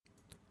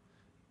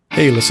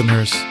Hey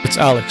listeners, it's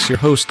Alex, your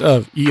host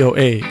of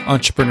EOA,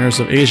 Entrepreneurs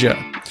of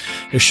Asia,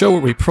 a show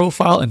where we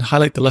profile and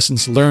highlight the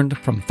lessons learned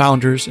from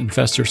founders,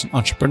 investors, and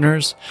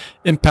entrepreneurs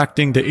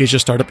impacting the Asia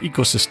startup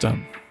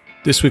ecosystem.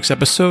 This week's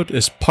episode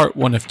is part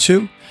 1 of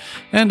 2,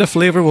 and the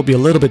flavor will be a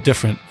little bit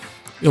different.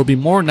 It will be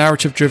more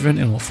narrative driven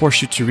and will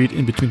force you to read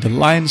in between the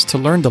lines to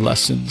learn the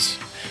lessons.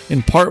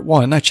 In part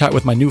 1, I chat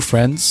with my new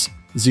friends,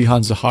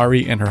 Zihan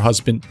Zahari and her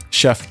husband,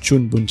 Chef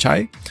Chun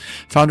Bunchai,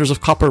 founders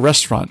of Copper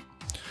Restaurant.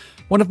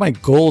 One of my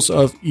goals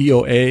of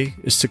EOA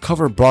is to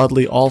cover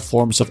broadly all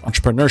forms of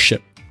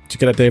entrepreneurship, to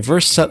get a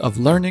diverse set of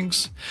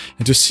learnings,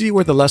 and to see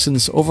where the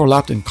lessons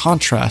overlapped and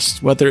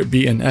contrast, whether it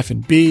be in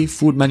F&B,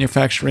 food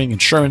manufacturing,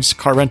 insurance,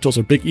 car rentals,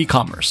 or big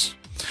e-commerce.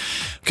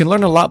 We can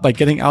learn a lot by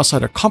getting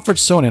outside our comfort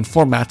zone and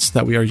formats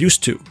that we are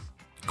used to.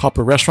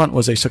 Copper Restaurant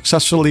was a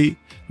successfully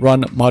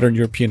run modern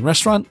European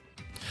restaurant,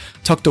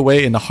 tucked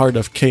away in the heart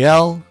of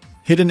KL,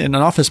 hidden in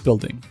an office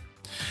building.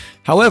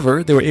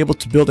 However, they were able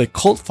to build a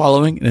cult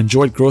following and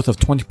enjoyed growth of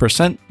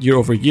 20% year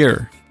over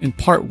year. In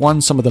part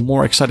 1, some of the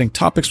more exciting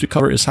topics we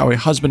cover is how a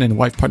husband and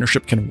wife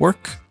partnership can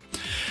work,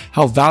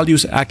 how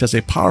values act as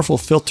a powerful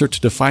filter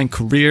to define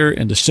career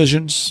and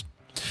decisions,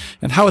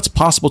 and how it's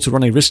possible to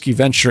run a risky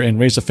venture and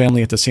raise a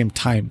family at the same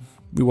time.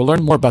 We will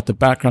learn more about the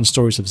background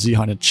stories of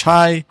Zihan and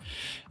Chai,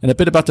 and a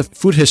bit about the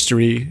food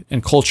history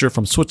and culture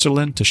from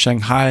Switzerland to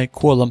Shanghai,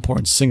 Kuala Lumpur,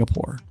 and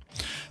Singapore.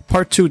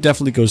 Part 2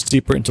 definitely goes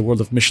deeper into the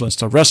world of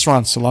Michelin-star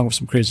restaurants, along with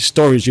some crazy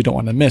stories you don't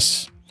want to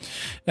miss.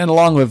 And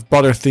along with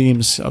broader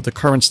themes of the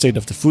current state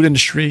of the food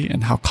industry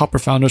and how Copper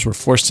founders were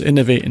forced to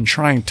innovate in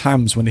trying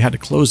times when they had to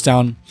close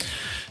down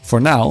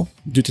for now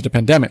due to the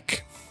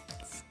pandemic.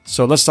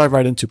 So let's dive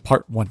right into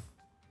part 1.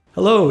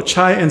 Hello,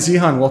 Chai and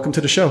Zihan. Welcome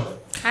to the show.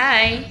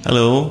 Hi.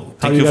 Hello.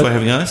 Thank you for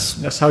having us.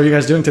 Yes, how are you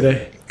guys doing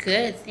today?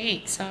 Good,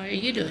 thanks. How are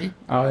you doing?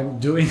 I'm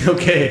doing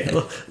okay.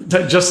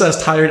 Just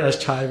as tired as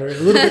Chai, a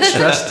little bit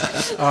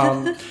stressed.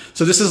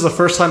 So this is the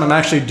first time I'm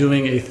actually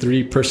doing a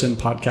 3-person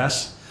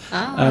podcast.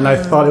 Oh. And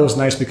I thought it was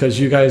nice because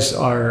you guys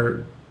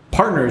are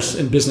partners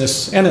in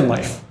business and in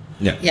life.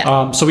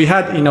 Yeah. So we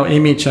had,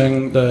 Amy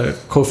Cheng, the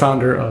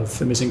co-founder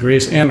of Amazing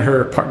Grace, and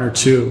her partner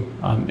too,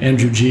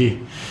 Andrew G,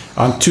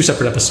 on 2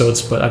 separate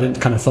episodes, but I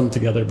didn't kind of film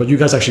together. But you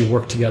guys actually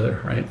work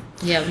together, right?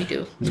 Yeah, we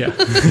do. Yeah.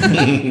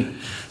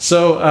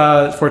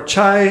 So for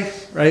Chai,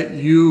 right,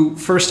 you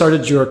first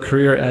started your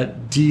career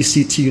at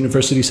DCT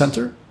University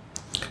Center.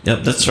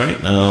 Yep, that's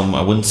right.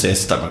 I wouldn't say I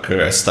start my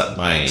career. I start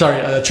my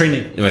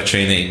training. My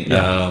training.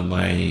 Yeah.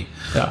 My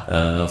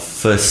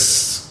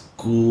first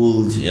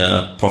school,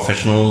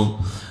 professional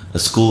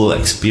school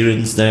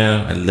experience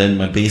there. I learned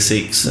my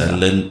basics.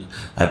 Yeah.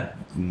 I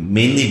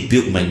mainly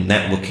built my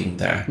networking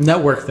there.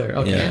 Network there,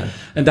 okay. Yeah.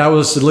 And that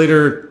was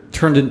later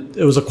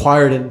it was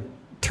acquired and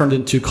turned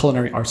into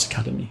Culinary Arts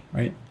Academy,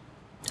 right?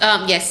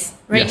 Yes.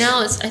 Right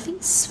now it's, I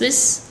think,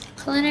 Swiss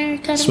Culinary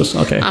Academy. Swiss,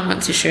 okay. I'm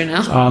not too sure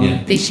now.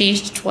 They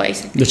changed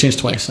twice. They changed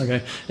twice,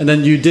 okay. And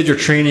then you did your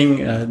training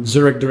in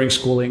Zurich during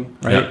schooling,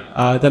 right?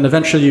 Yeah. Then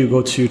eventually you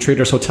go to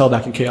Traders Hotel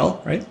back in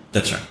KL, right?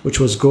 That's right. Which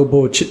was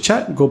Gobo Chit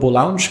Chat, Gobo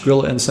Lounge,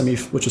 Grill, and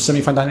which was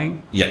semi-fine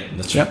dining. Yeah,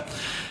 that's right.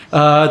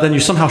 Then you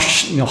somehow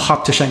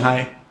hopped to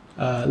Shanghai.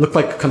 Looked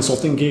like a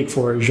consulting gig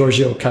for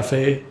Giorgio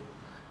Cafe.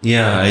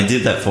 Yeah, I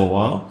did that for a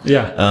while.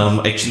 Yeah.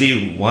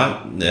 Actually,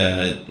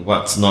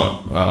 what's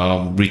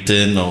not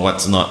written or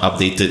what's not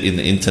updated in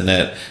the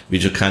internet,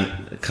 which you can't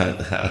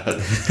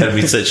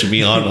research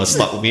me on or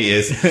stalk me,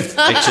 is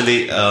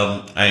actually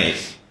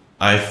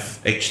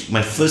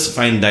my first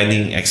fine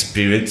dining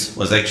experience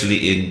was actually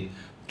in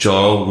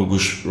Joao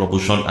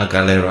Robuchon A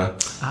Galera.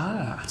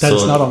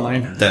 That's not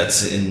online.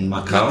 That's in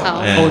Macau.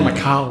 In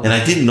Macau. And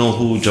I didn't know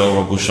who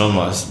Joao Robuchon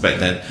was back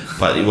then,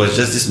 but it was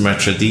just this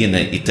maitre d' in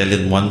an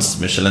Italian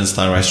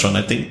Michelin-star restaurant,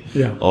 I think.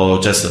 Yeah. Or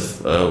just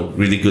a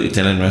really good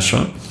Italian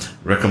restaurant.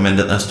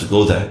 Recommended us to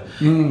go there.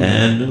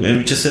 And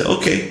we just said,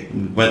 okay.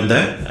 We went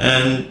there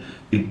and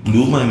it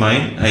blew my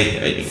mind.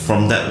 I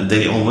from that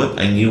day onward,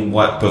 I knew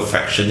what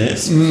perfection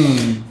is.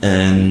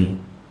 And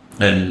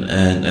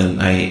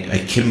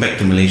I came back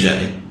to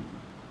Malaysia.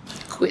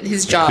 Quit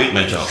his job. I quit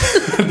my job.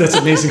 That's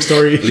an amazing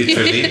story.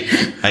 Literally,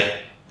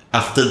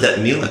 after that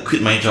meal, I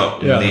quit my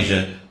job in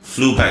Malaysia,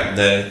 flew back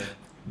there,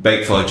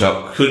 begged for a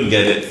job, couldn't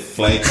get it,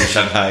 fly to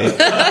Shanghai,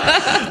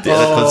 did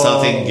a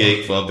consulting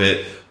gig for a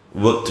bit,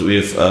 worked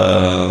with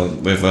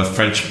a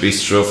French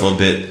bistro for a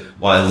bit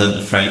while I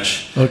learned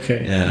French.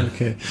 Okay. Yeah.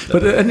 Okay.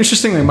 But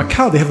interestingly, in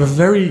Macau, they have a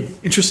very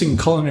interesting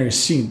culinary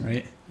scene,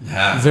 right?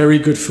 Yeah. Very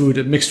good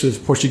food, mixed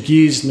with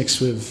Portuguese,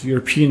 mixed with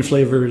European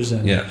flavors,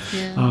 and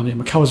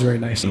Macau is very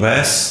nice.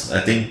 West,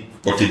 I think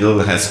Portugal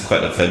has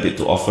quite a fair bit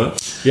to offer.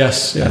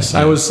 Yes.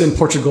 I was in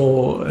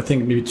Portugal, I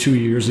think maybe 2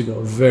 years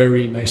ago.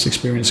 Very nice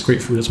experience,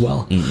 great food as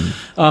well.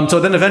 So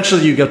then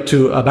eventually you get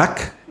to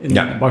ABAC in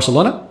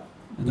Barcelona.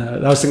 And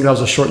that was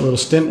a short little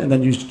stint, and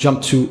then you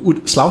jump to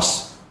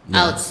Uitslaus.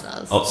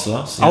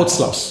 Uitslaus,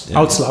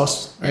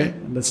 right?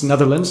 That's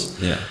Netherlands.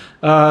 Yeah.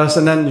 So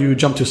then you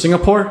jump to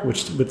Singapore,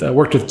 which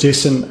worked with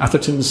Jason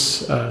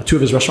Atherton's 2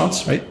 of his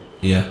restaurants, right?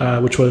 Yeah.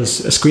 Which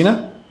was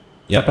Esquina,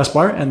 Best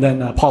Bar, and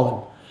then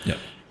Pollen. Yeah.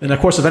 And of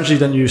course, eventually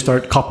then you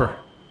start Copper.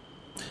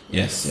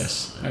 Yes.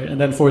 Yes. Right. And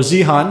then for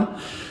Zihan,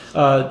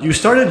 you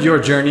started your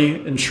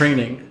journey in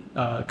training,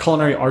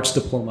 culinary arts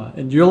diploma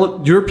in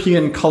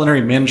European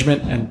culinary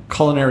management and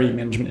culinary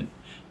management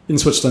in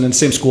Switzerland in the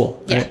same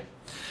school. Yeah. Right?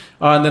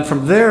 And then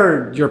from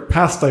there, your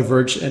paths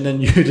diverged, and then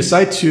you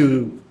decide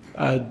to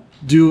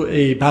do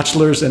a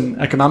bachelor's in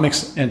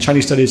economics and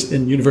Chinese studies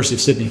in University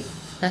of Sydney.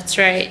 That's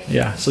right.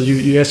 Yeah. So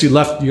you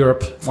left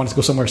Europe, wanted to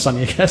go somewhere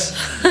sunny, I guess.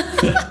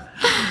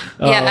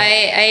 Yeah,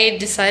 I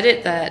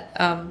decided that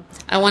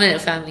I wanted a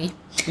family,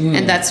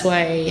 and that's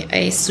why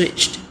I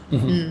switched.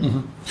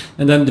 And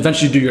then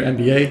eventually you do your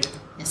MBA.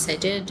 Yes, I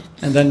did.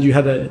 And then you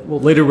had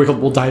later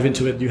we'll dive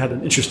into it. You had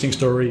an interesting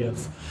story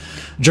of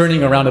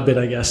journeying around a bit,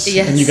 I guess.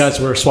 Yes. And you guys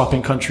were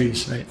swapping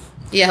countries, right?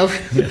 Yeah,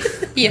 Okay.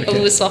 we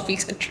were swapping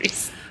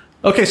countries.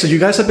 Okay, so you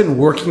guys have been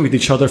working with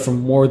each other for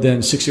more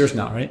than 6 years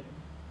now, right?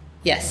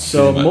 Yes.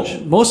 So Pretty much.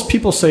 most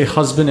people say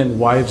husband and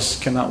wives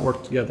cannot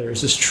work together.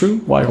 Is this true?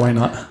 Why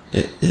not?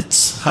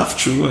 It's half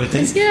true, I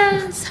think.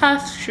 Yeah, it's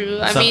half true.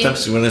 I mean,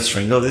 Sometimes you want to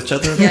strangle each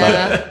other,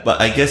 Yeah. but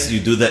I guess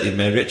you do that in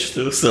marriage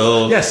too.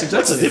 So Yes, what's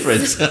exactly. the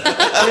difference?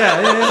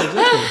 yeah,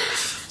 exactly.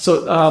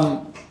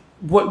 So,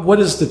 what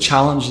is the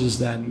challenges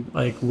then?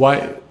 Like,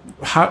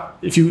 how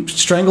if you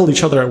strangle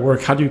each other at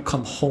work, how do you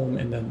come home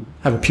and then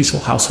have a peaceful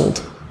household?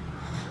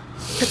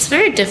 it's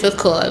very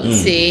difficult, I would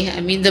say.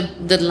 I mean,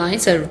 the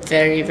lines are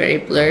very, very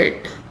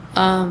blurred.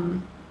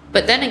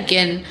 But then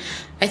again,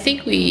 I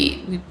think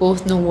we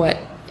both know what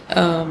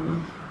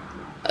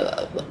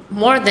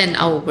more than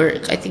our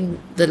work. I think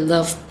the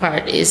love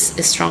part is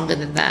stronger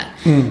than that.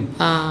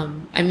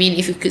 I mean,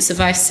 if you could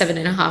survive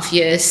 7.5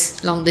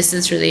 years long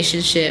distance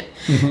relationship,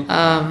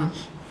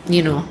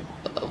 you know,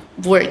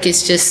 work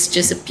is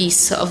just a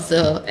piece of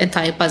the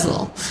entire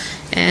puzzle,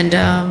 and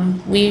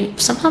we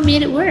somehow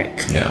made it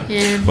work. Yeah.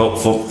 And Well,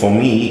 for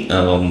me,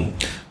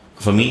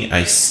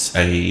 I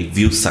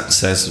view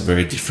success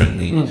very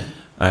differently.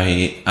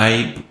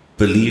 I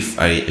believe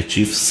I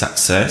achieved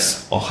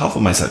success or half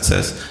of my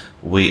success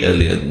way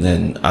earlier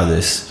than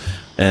others.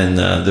 And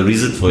the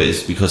reason for it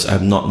is because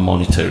I'm not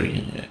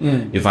monetary.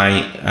 If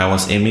I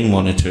was aiming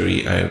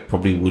monetary, I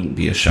probably wouldn't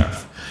be a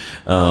chef.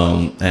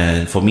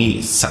 And for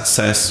me,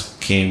 success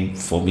came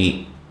for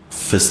me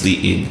firstly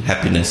in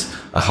happiness,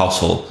 a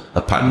household,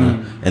 a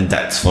partner, and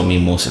that's for me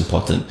most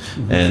important.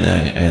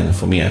 And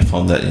for me, I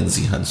found that in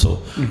Zihan.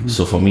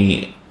 So for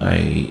me,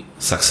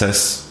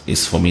 success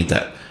is for me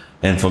that.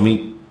 And for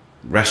me,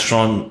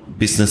 restaurant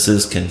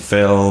businesses can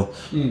fail,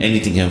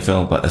 anything can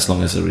fail, but as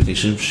long as the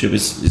relationship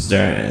is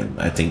there, and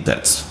I think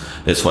that's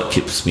what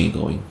keeps me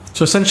going.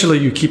 So essentially,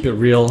 you keep it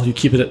real. You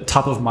keep it at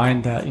top of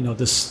mind that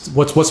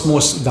what's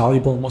most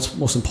valuable,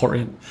 most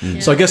important.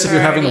 So I guess if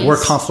you're having a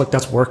work Priorities. conflict,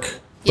 that's work, but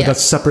Yeah.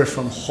 that's separate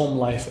from home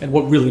life and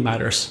what really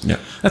matters. Yeah.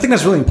 I think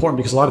that's really important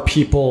because a lot of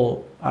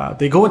people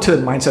they go into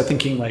the mindset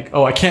thinking like,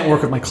 oh, I can't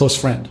work with my close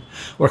friend,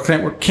 or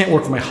can't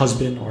work with my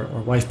husband or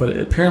wife. But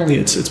apparently,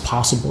 it's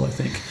possible. I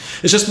think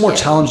it's just more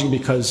challenging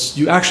because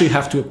you actually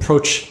have to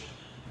approach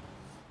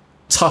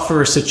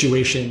tougher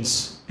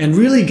situations and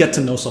really get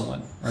to know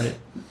someone, right?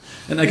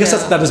 And I guess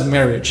that is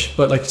marriage.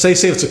 But like say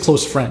it's a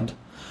close friend.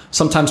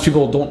 Sometimes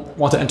people don't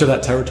want to enter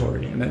that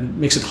territory, and it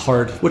makes it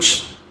hard.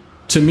 Which,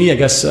 to me, I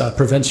guess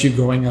prevents you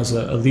growing as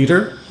a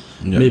leader,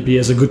 maybe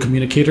as a good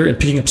communicator, and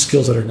picking up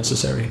skills that are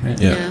necessary. Right?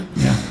 Yeah.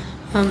 Yeah.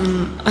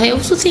 I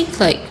also think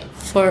like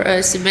for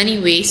us, in many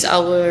ways,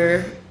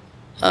 our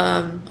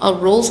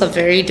roles are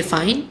very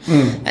defined,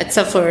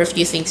 except for a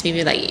few things.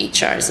 Maybe like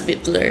HR is a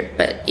bit blurred,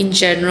 but in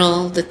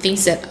general, the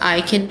things that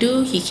I can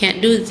do, he can't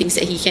do. The things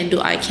that he can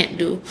do, I can't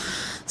do.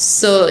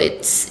 So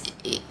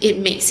it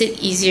makes it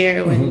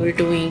easier when we're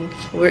doing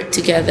work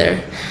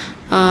together.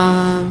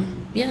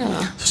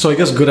 Yeah. So I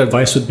guess good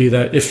advice would be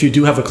that if you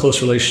do have a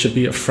close relationship,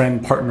 be it a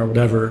friend, partner,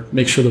 whatever,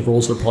 make sure the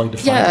roles are probably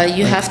defined. Yeah,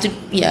 you have to.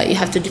 Yeah, you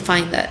have to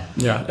define that.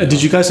 Yeah. And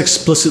did you guys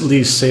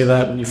explicitly say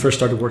that when you first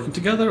started working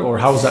together, or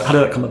how did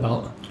that come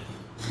about?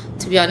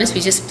 To be honest,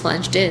 we just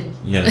plunged in.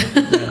 Yeah.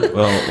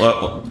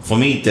 Well, for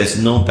me, there's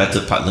no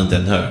better partner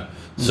than her.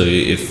 So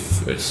she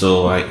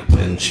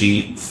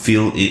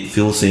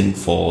fills in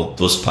for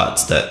those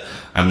parts that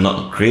I'm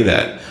not great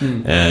at.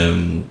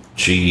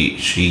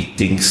 She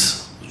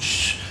thinks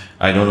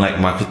I don't like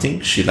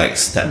marketing. She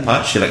likes that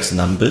part. She likes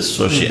numbers,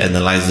 so she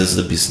analyzes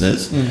the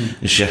business.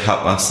 And she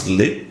helps us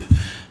live.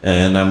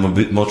 And I'm a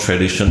bit more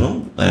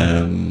traditional.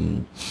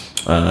 And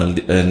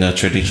a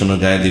traditional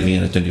guy living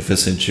in the 21st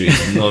century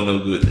is no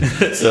good.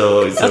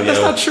 So That's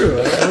not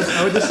true.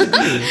 I would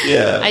disagree.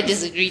 Yeah. I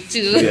disagree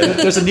too.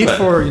 There's a need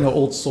for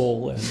old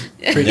soul and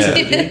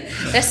creativity.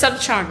 There's some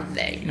charm in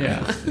there. You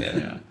know?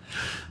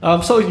 Yeah.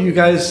 So you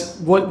guys,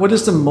 what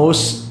is the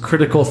most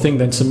critical thing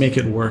then to make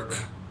it work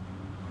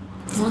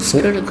Most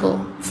critical.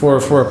 for a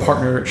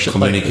partnership?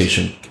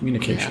 Communication. Like this?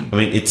 Communication. I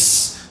mean,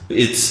 it's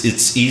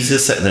easier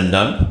said than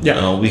done.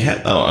 Yeah. We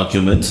had our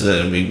arguments.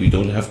 We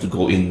don't have to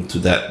go into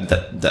that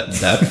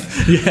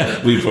depth.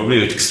 Yeah. We probably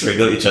would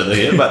strangle each other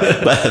here. But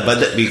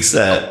that being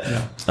said,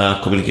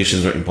 communication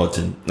is very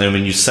important. And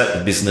when you set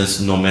a business,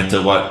 no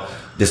matter what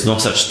there's no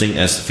such thing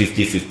as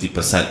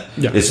 50-50%.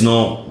 Yeah. There's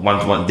no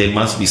one. There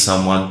must be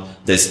someone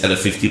that's at a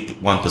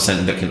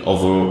 51% that can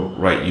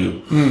override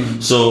you.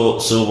 So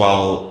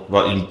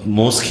while in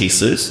most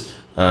cases,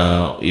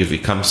 if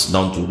it comes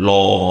down to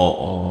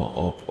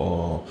law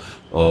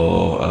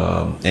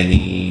or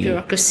any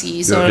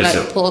bureaucracies or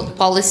like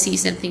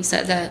policies and things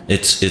like that,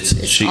 it's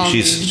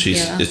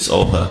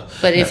all her.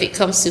 But if it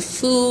comes to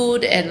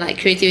food and like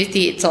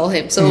creativity, it's all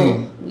him.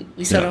 So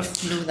we sort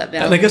of know that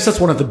balance. And I guess that's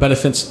one of the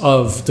benefits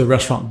of the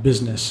restaurant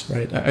business,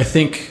 right? I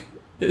think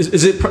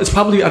it's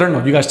probably, I don't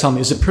know, you guys tell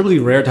me, is it pretty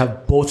rare to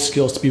have both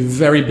skills, to be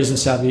very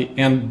business savvy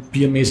and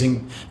be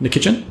amazing in the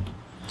kitchen?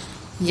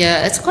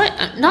 Yeah, it's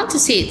quite, not to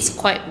say it's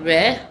quite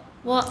rare.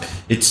 What?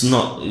 It's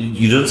not,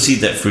 you don't see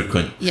that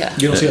frequent. Yeah.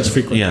 You don't see it as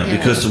frequent. Yeah,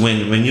 because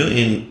when you're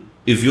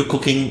if you're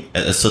cooking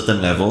at a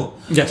certain level,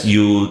 yes,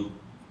 you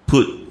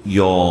put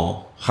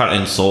your heart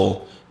and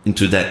soul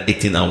into that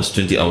 18 hours,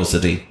 20 hours a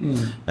day.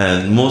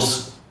 And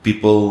most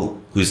people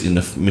who's in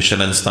a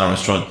Michelin star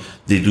restaurant,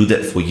 they do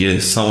that for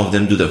years. Some of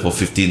them do that for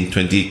 15,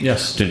 20,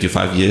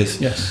 25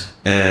 years. Yes.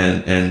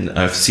 And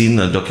I've seen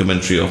a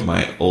documentary of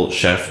my old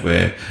chef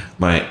who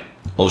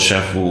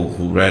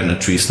ran a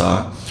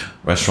 3-star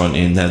restaurant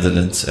in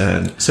Netherlands,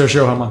 and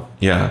Sergio Hamann.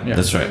 Yeah,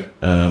 that's right.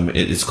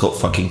 It's called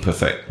Fucking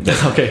Perfect.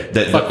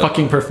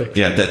 Fucking Perfect.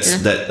 Yeah,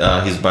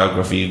 that his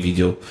biography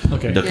video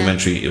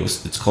documentary.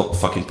 It's called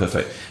Fucking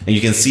Perfect, and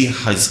you can see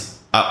his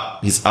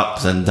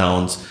ups and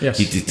downs. Yes.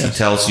 He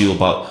tells you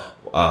about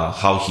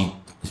how he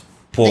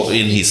poured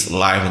in his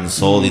life and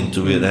soul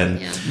into it,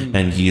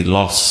 and he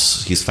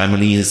lost his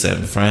families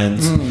and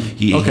friends.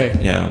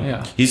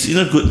 He's in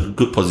a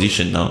good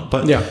position now,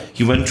 but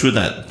he went through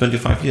that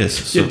 25 years.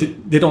 So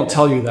they don't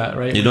tell you that,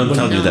 right? They don't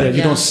tell you that.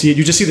 You don't see it.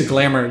 You just see the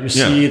glamour. You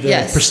see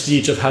the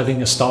prestige of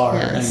having a star,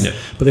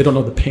 but they don't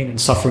know the pain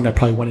and suffering that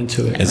probably went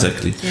into it.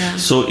 Exactly. Right? Yeah.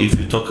 So if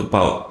you talk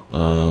about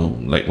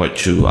like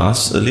what you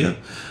asked earlier,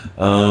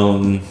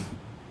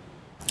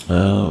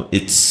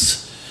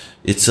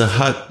 it's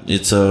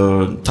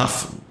a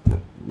tough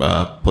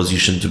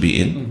position to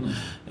be in,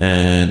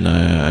 and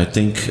I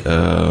think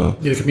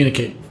you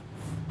communicate.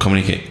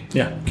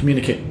 Yeah,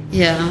 communicate.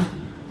 Yeah,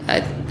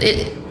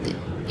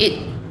 it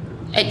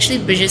actually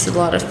bridges a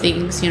lot of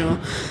things,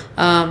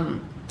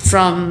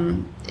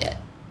 from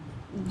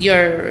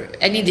your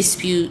any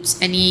disputes,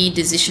 any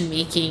decision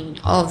making,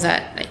 all of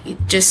that. Like, you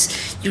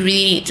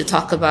really need to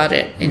talk about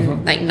it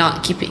and like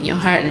not keep it in your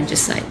heart and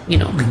just like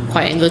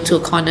quiet and go to a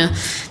corner.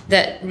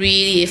 That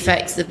really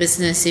affects the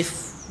business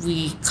if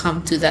we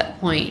come to that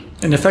point.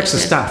 And affects the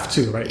staff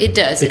too, right? It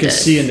does. They can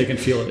see and they can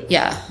feel it.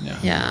 Yeah.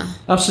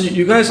 Absolutely.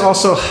 You guys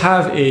also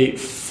have a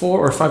 4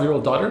 or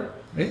 5-year-old daughter,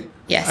 right?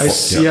 Yes.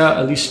 Aisha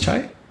Elise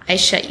Chai?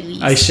 Aisha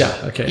Elise.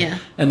 Aisha, okay. Yeah.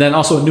 And then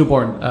also a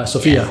newborn,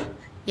 Sophia.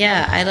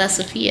 Yeah, Ayla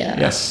Sophia.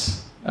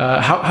 Yes.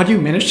 How do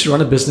you manage to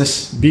run a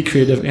business, be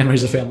creative, and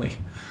raise a family?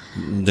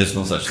 There's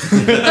no such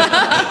thing. We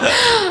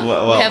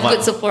have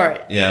good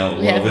support. Yeah,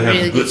 we have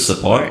really good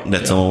support.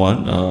 That's number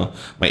one.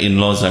 My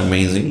in-laws are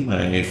amazing.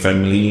 My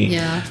family,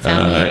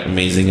 are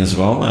amazing as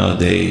well.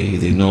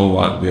 They know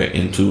what we're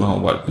into,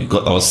 what we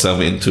got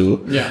ourselves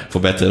into, for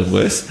better or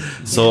worse.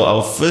 So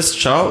our first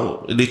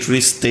child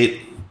literally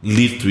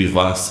lived with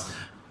us.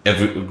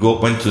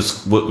 Went to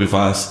work with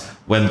us,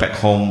 went back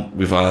home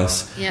with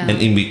us, and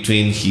in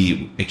between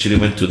he actually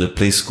went to the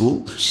play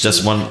school. She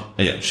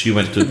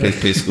went to the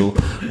play school,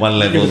 one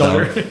level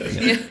down.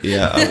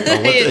 I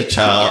wanted a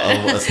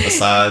child, a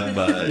son,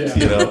 but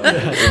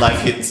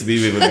life hits me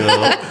with a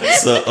girl.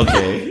 So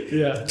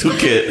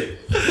took it.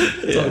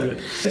 It's all good.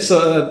 So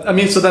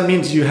so that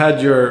means you had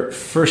your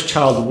first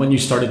child when you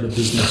started the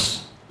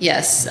business.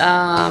 Yes.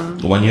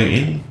 1 year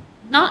in.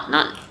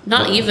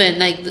 Not even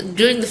like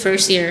during the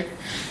first year,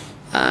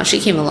 she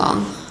came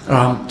along.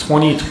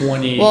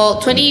 2020. Well,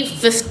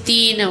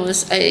 2015,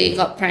 I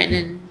got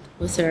pregnant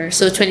with her.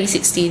 So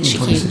 2016 she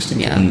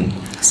came.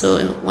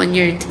 So 1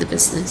 year into the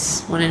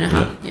business,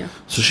 1.5. Yeah.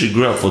 So she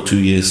grew up for 2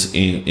 years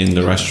in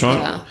the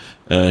restaurant.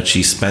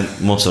 She spent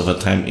most of her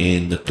time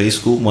in the play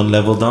school, one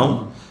level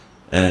down,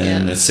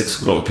 and at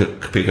 6 o'clock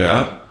pick her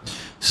up.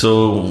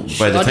 So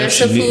by the time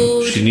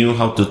she knew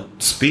how to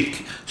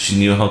speak, she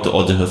knew how to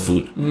order her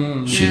food.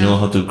 She knew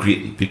how to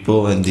greet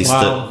people and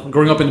disturb. Wow,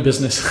 growing up in the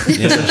business,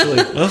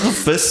 essentially. Well, her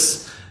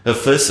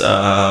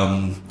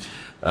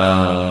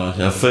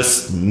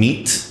first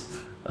meat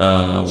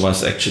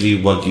was actually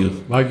Wagyu.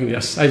 Wagyu,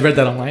 yes, I read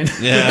that online.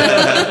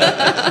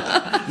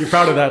 Yeah, you're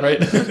proud of that,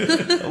 right?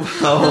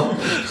 Well,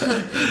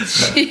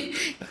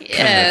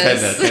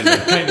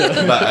 Kind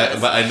of.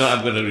 But I know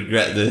I'm going to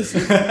regret this.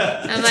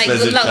 I'm like,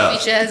 good luck,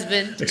 future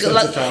husband. Good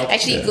luck.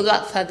 Actually, good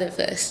luck, father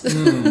first.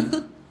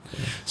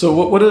 So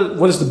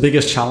what is the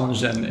biggest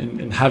challenge then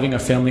in having a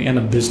family and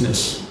a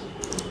business?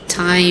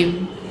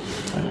 Time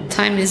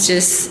is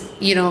just,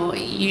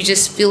 you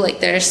just feel like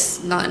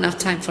there's not enough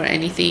time for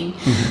anything.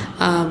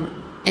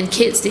 And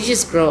kids, they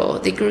just grow.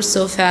 They grow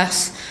so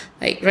fast.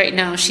 Like right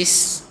now,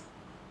 she's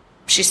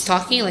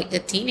talking like a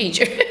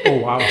teenager. Oh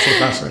wow, so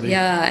fast already.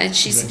 Yeah, and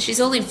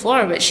she's only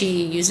 4, but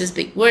she uses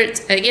big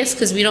words. I guess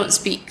because we don't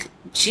speak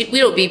we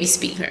don't baby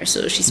speak her,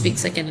 so she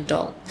speaks like an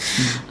adult.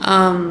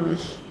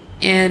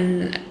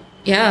 And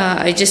yeah,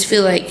 I just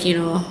feel like,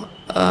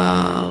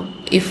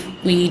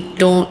 if we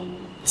don't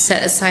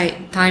set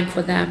aside time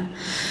for them,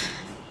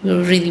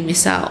 we'll really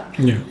miss out.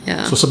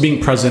 Yeah. So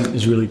being present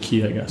is really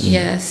key, I guess.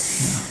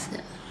 Yes.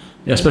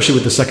 Yeah, especially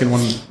with the second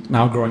one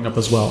now growing up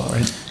as well,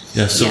 right?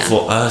 Yeah, so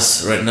for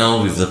us right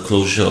now with the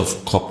closure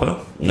of Copper,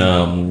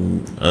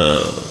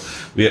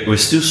 we're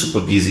still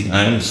super busy.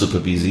 I am super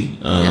busy.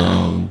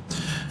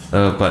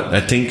 But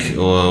I think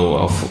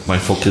my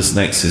focus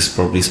next is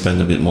probably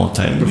spend a bit more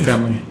time with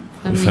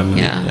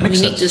family. Yeah, we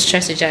need to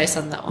strategize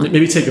on that one.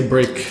 Maybe take a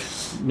break.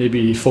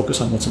 Maybe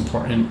focus on what's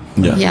important.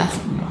 Yeah.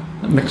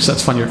 That makes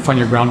sense. Find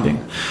your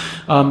grounding.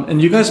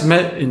 And you guys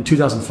met in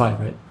 2005,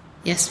 right?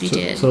 Yes, we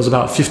did. So it was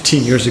about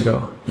 15 years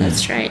ago.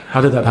 That's right.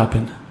 How did that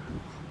happen?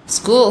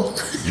 School.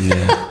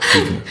 Yeah.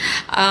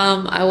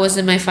 I was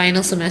in my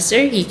final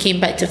semester. He came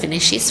back to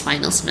finish his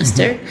final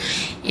semester.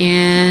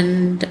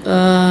 And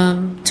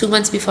 2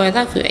 months before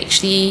that, we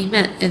actually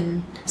met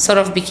and sort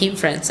of became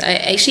friends. I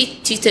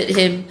actually tutored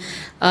him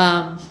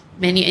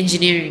menu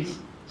engineering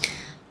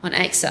on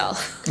Excel.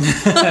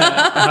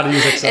 How to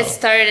use Excel. It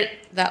started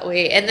that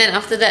way, and then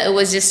after that it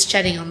was just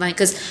chatting online,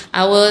 because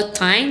our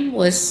time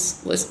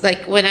was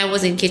like when I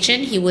was in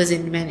kitchen, he was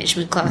in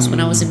management class. When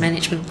I was in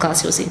management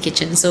class, he was in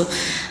kitchen. So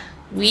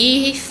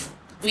we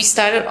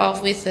started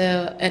off with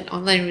an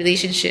online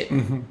relationship.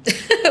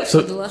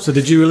 So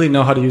did you really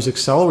know how to use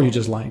Excel, or were you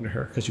just lying to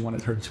her because you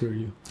wanted her to tutor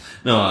you?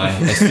 No, I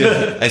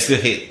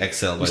still hate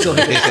Excel. But still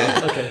hate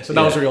Excel. Okay, so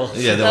that was real.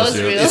 Yeah, that was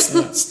real. It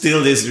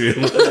still is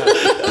real.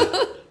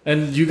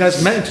 And you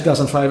guys met in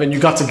 2005, and you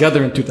got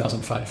together in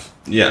 2005.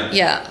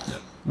 Yeah.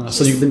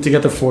 So you've been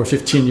together for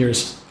 15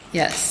 years.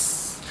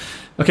 Yes.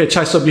 Okay,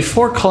 Chai, so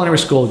before culinary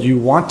school, you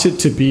wanted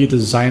to be a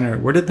designer.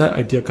 Where did that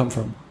idea come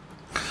from?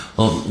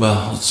 Oh,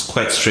 well, it's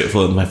quite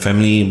straightforward. My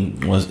family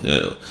was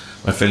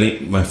my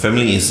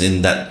family is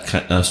in that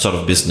sort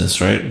of business,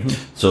 right?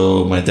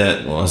 So my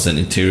dad was an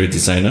interior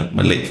designer.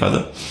 My late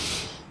father,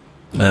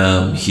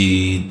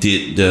 he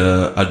did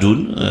the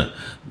Adun,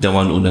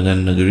 Dewan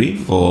Undangan Negeri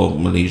for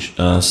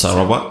Malaysia,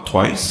 Sarawak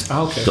twice,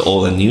 the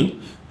old and new,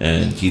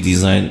 and he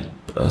designed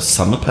a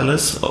summer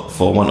palace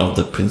for one of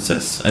the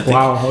princess, I think,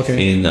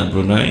 in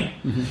Brunei.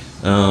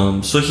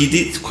 So he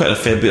did quite a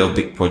fair bit of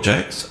big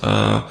projects,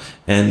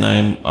 and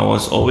I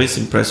was always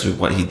impressed with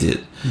what he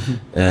did,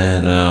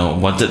 and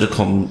wanted to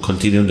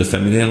continue the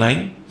family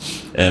line,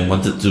 and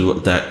wanted to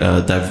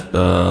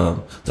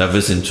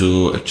diverse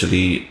into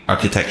actually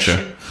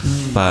architecture,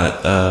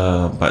 but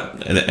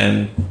at the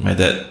end, my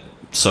dad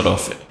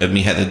and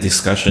we had a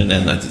discussion,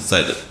 and I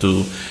decided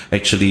to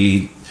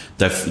actually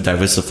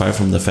diversify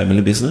from the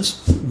family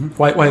business.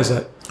 Why is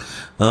that?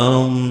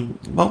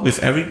 Well,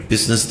 with every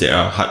business there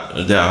are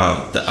the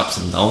ups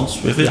and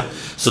downs with it.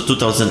 So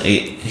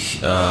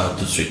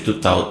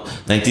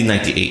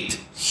 1998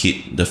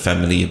 hit the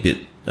family a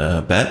bit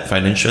bad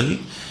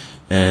financially,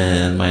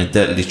 and my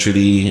dad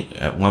literally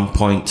at one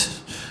point,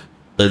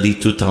 early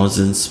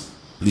 2000s,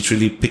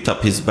 literally picked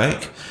up his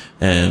bag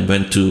and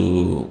went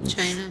to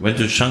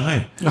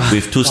Shanghai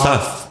with 2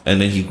 staff, and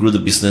then he grew the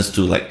business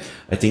to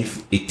I think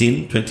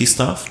 18, 20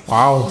 staff.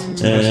 Wow.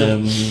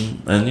 And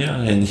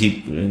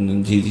he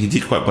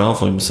did quite well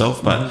for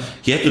himself, but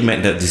he had to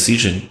make that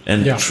decision.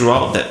 And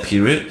throughout that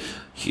period,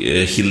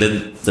 he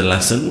learned the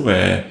lesson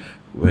where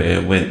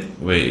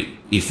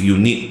if you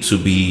need to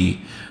be,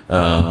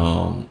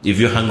 if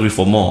you're hungry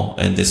for more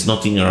and there's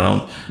nothing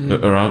around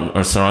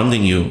or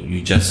surrounding you,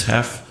 you just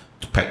have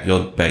to pack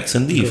your bags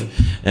and leave.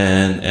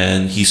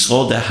 And he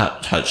saw that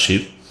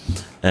hardship.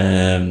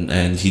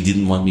 And he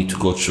didn't want me to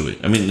go through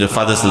it. I mean, the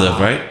father's love,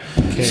 right?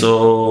 Okay.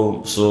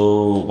 So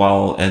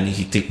while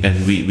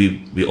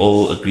we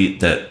all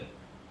agreed that.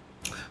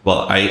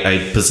 Well,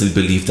 I personally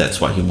believe that's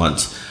what he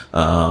wants.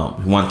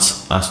 He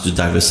wants us to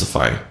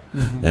diversify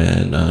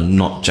and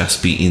not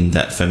just be in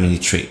that family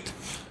trait.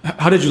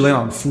 How did you land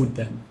on food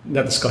then?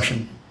 That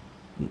discussion.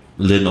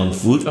 Land on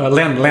food.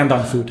 Land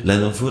on food.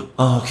 Land on food.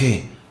 Oh,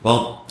 okay.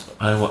 Well,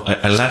 I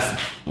left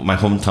my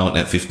hometown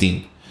at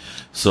 15.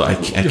 So I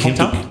came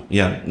to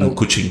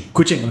Kuching.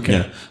 Kuching,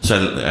 okay.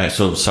 Yeah.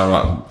 So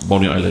Sarawak,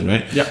 Borneo Island,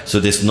 right? Yeah.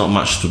 So there's not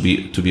much to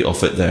be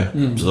offered there.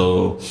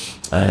 So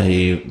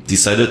I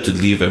decided to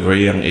leave at a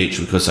very young age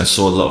because I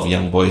saw a lot of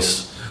young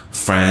boys,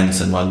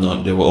 friends and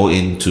whatnot. They were all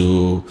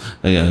into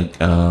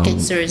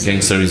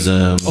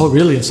gangsterism. Oh,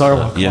 really? In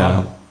Sarawak?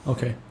 Yeah. Wow.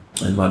 Okay.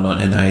 And whatnot,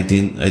 and I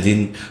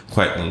didn't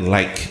quite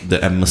like the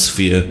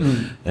atmosphere,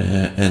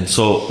 and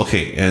so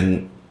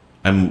and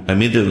I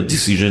made the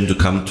decision to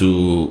come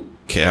to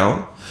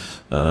KL,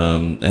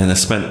 and I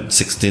spent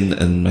 16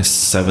 and my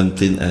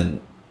 17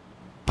 and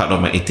part of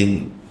my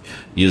 18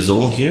 years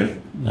old here.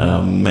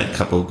 Met a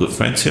couple of good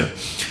friends here,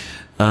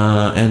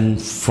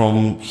 and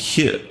from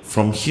here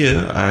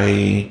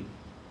I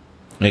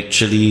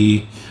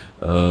actually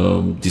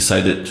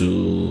decided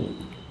to.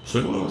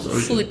 Sorry, what was it?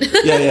 Food.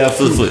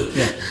 Food.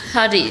 Yeah.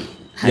 How did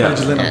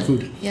you land on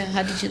food? Yeah,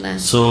 how did you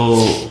land?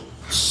 So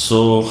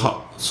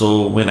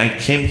when I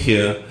came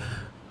here,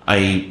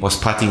 I was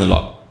partying a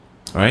lot,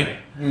 right?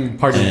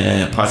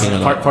 Partying a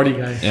lot. Party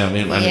guy. Yeah, I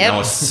mean, I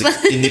was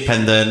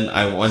independent.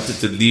 I wanted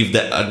to leave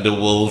that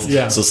underworld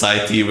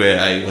society where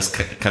I was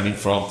coming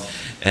from.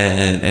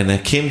 And I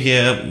came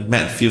here,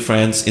 met a few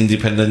friends,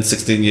 independent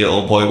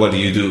 16-year-old boy. What do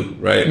you do,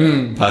 right?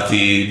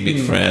 Party,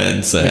 meet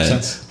friends,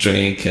 and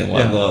drink and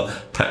whatnot.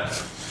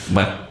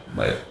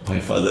 My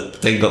father,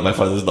 thank God my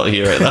father's not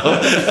here right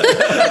now.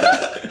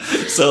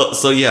 So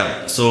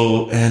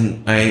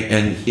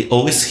it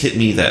always hit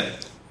me that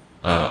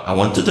I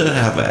wanted to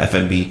have an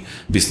F&B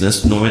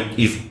business. No,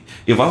 if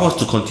I was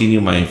to continue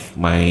my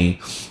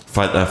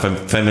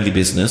family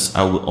business,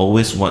 I would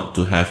always want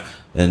to have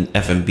an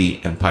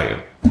F&B empire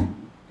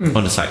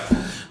on the side.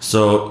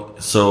 So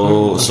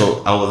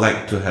I would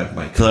like to have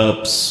my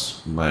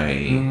clubs,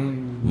 my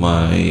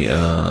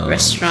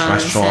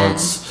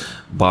restaurants,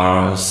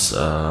 bars,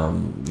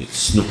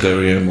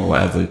 snookerium or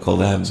whatever you call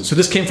them. So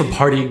this came from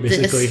partying,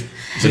 basically.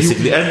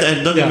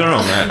 And don't get me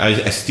wrong,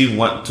 I still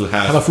want to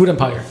have a food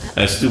empire.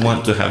 I still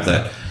want to have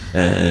that,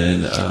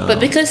 and but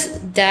because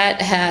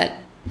Dad had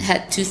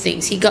two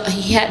things, he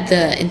had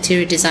the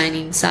interior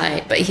designing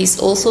side, but he's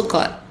also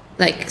got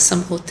like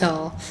some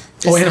hotel.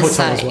 And hotel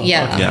side. As well.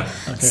 Yeah.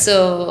 Okay.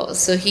 So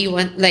he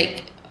went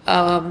like.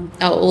 Our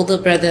older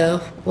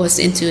brother was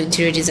into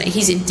interior design.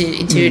 He's into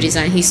interior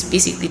design. He's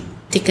basically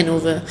taken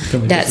over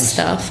that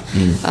stuff,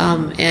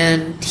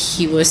 and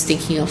he was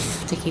thinking of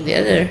taking the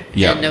other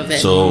end of it.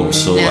 So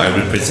I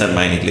represent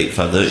my late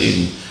father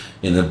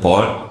in the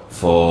board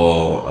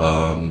for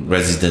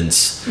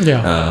residence.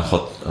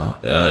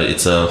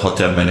 It's a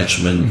hotel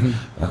management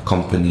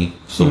company.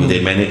 So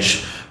they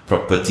manage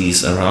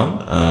properties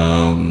around,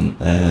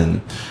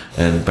 and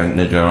Bank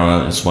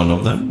Negara is one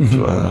of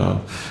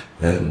them.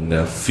 And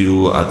a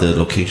few other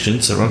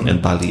locations around,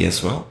 and Bali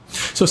as well.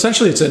 So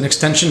essentially, it's an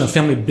extension of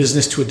family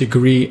business to a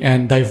degree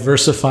and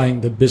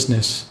diversifying the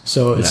business.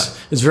 So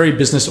it's very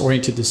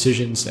business-oriented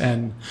decisions,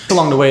 and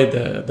along the way,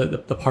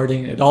 the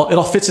partying, it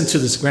all fits into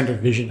this grander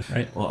vision,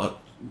 right? Well,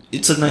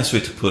 it's a nice way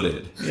to put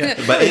it. Yeah.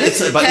 But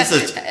it's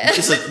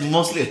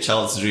mostly a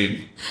child's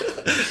dream.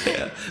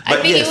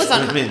 I think it was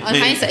on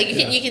hindsight.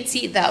 You can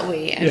see it that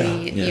way. I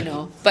mean, you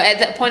know. But at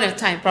that point of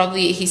time,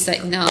 probably he's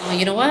like, no,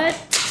 you know what?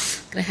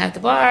 Gonna have the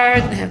bar,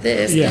 gonna have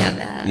this, gonna have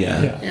that.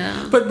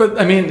 Yeah. But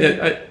I mean,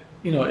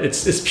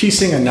 it's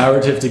piecing a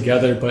narrative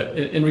together. But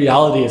in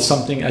reality, it's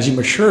something as you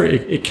mature,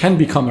 it can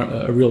become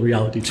a real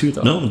reality too,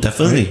 though. No,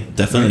 definitely.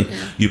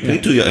 Yeah. You play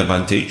to your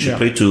advantage. You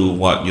play to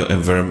what your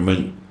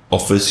environment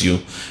offers you,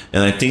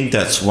 and I think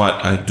that's what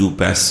I do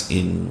best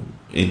in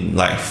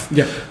life.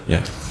 Yeah.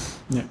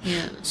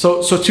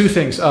 So two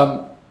things.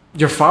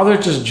 Your father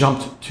just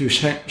jumped to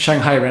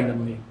Shanghai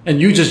randomly, and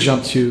you just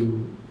jumped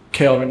to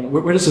KL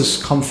randomly. Where does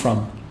this come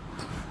from?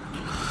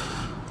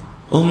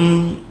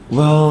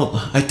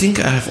 Well, I think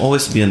I have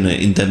always been an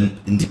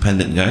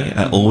independent guy.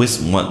 I always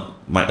want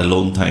my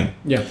alone time.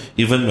 Yeah.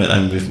 Even when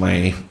I'm with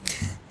my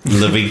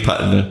living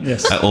partner,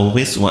 I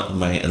always want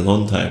my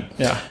alone time.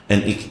 Yeah.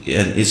 And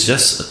it's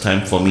just a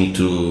time for me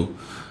to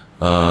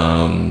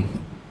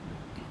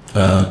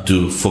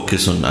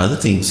focus on other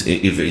things.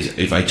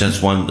 If I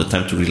just want the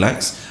time to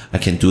relax, I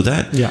can do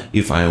that. Yeah.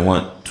 If I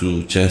want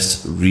to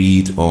just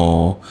read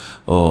or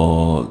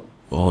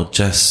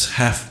just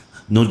have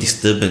no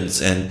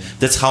disturbance, and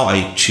that's how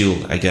I chill,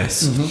 I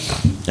guess.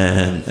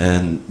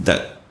 And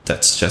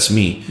that's just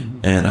me.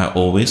 And I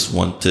always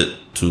wanted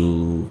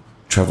to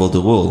travel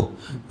the world,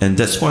 and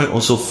that's why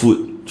also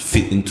food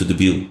fit into the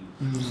bill.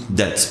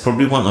 That's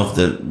probably one of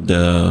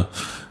the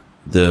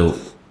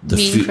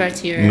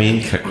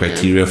main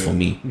criteria for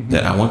me,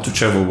 that I want to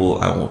travel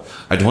world.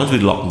 I don't want to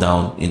be locked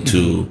down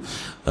into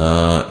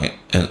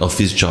an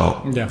office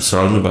job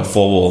surrounded by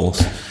four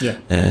walls.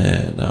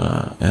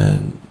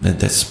 And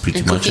that's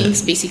pretty much it. Cooking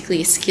is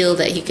basically a skill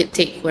that you could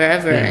take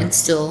wherever and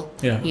still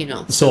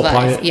still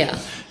apply it.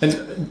 And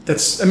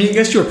that's, I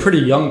guess you were pretty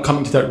young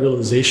coming to that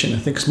realization, I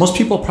think, because most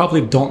people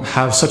probably don't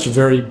have such a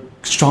very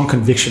strong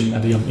conviction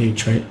at a young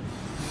age, right?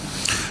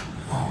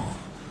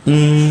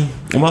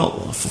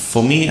 Well,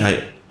 for me,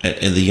 at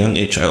the young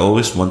age, I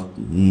always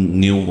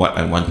knew what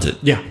I wanted.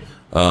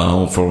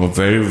 From a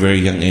very, very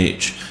young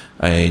age,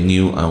 I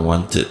knew I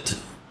wanted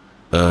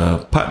a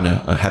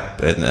partner, a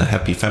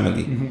happy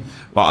family.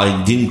 But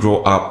I didn't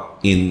grow up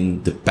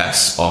in the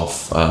best of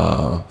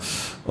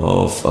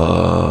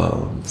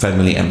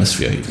family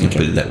atmosphere, if you can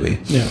put it that way.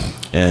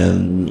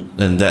 And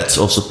that's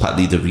also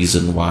partly the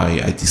reason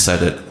why I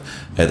decided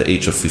at the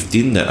age of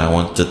 15 that I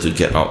wanted to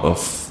get out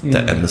of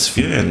that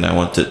atmosphere, and I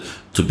wanted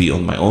to be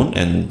on my own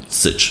and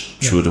search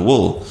through the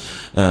world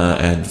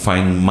and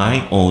find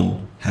my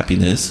own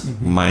happiness,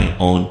 my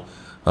own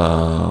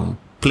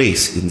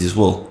place in this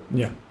world.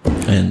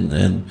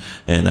 And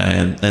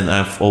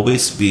I've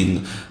always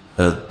been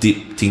a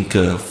deep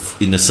thinker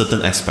in a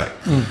certain aspect,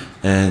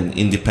 and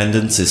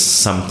independence is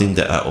something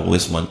that I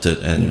always wanted,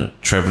 and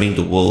traveling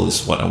the world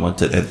is what I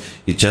wanted, and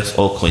it just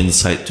all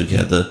coincide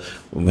together.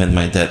 When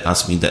my dad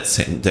asked me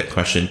that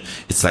question,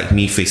 it's like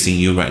me facing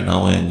you right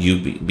now, and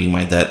you being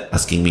my dad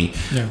asking me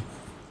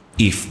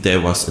if there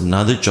was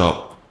another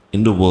job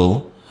in the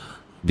world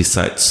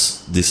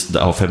besides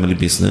our family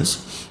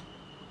business,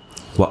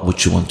 what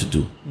would you want to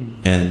do?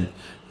 And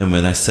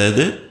when I said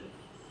it,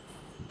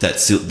 that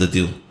sealed the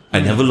deal. I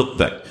never looked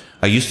back.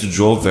 I used to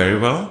draw very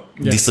well,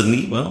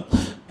 decently well,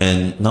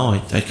 and now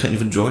I can't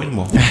even draw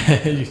anymore.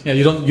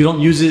 You don't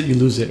use it, you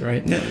lose it,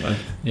 right?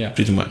 Yeah,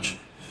 pretty much.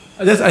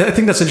 I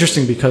think that's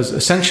interesting because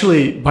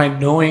essentially by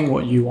knowing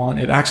what you want,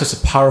 it acts as a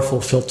powerful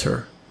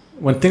filter.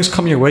 When things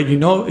come your way, you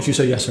know if you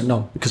say yes or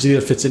no because it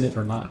either fits in it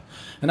or not.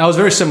 And I was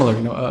very similar.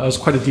 I was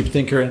quite a deep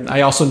thinker, and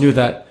I also knew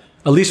that,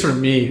 at least for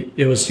me,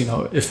 it was,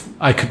 if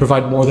I could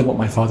provide more than what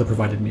my father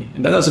provided me.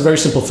 And that was a very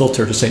simple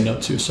filter to say no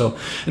to. So,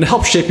 and it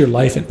helps shape your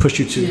life and push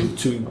you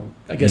to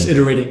I guess,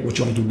 iterating what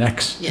you want to do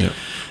next. Yeah.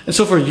 And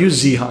so for you,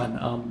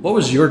 Zihan, what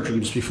was your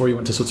dreams before you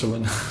went to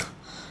Switzerland?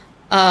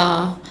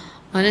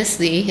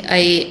 Honestly,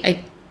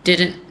 I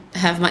didn't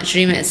have much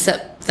dream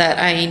except that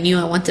I knew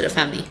I wanted a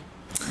family.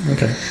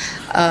 Okay.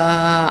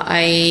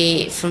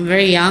 From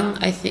very young,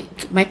 I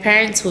think my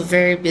parents were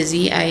very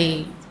busy.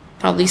 I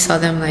probably saw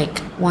them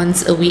like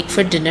once a week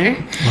for dinner.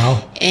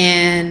 Wow.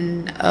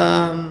 And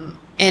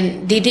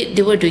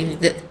they were doing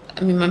that.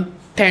 I mean, my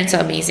parents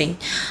are amazing.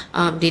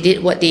 They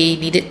did what they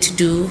needed to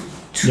do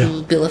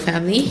to build a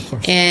family.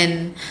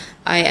 And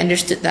I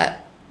understood that.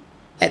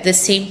 At the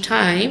same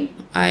time,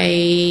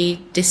 I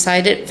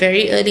decided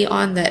very early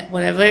on that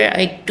whatever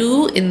I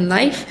do in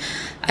life,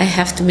 I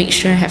have to make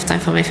sure I have time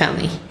for my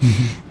family.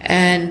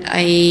 And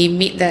I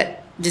made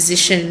that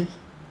decision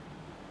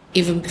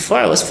even before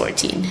I was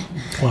 14.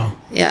 Wow.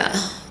 Yeah.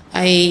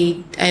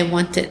 I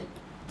wanted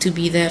to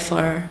be there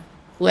for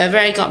whoever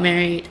I got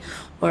married,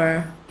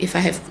 or if I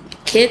have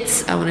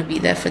kids, I want to be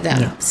there for them.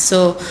 Yeah.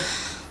 So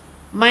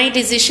my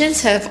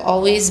decisions have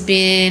always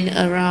been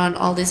around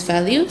all these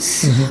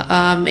values.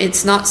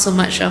 It's not so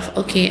much of,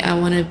 okay, I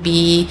want to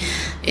be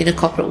in a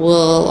corporate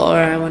world or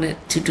I wanted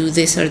to do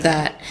this or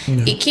that.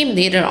 It came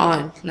later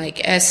on, like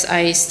as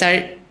I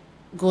started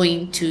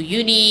going to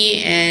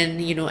uni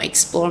and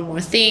explore more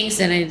things,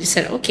 and I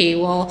decided, okay,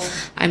 well,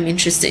 I'm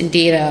interested in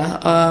data,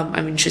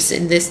 I'm interested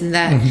in this and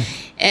that,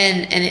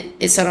 and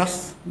it sort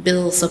of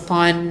builds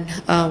upon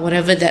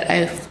whatever that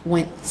I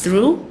went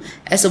through,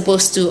 as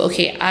opposed to,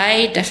 okay,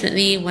 I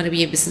definitely want to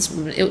be a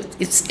businesswoman.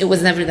 It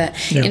was never that.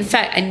 In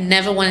fact, I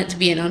never wanted to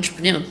be an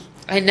entrepreneur.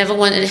 I never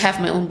wanted to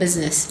have my own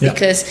business,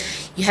 because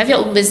you have your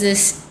own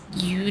business,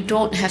 you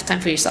don't have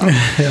time for yourself.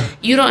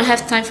 You don't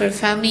have time for a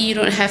family. You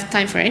don't have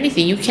time for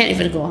anything. You can't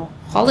even go on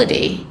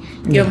holiday.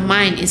 Your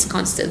mind is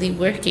constantly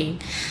working.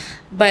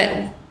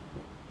 But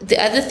the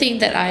other thing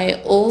that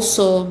I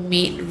also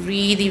made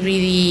really,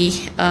 really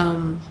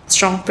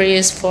strong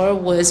prayers for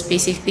was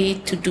basically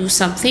to do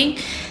something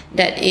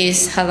that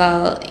is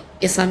halal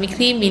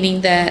Islamically,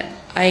 meaning that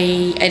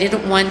I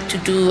didn't want to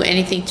do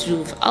anything to do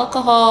with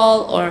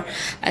alcohol, or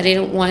I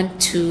didn't want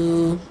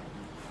to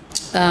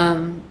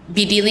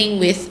be dealing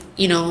with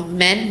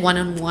men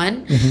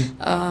one-on-one.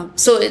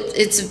 So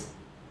it's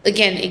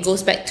again, it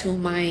goes back to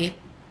my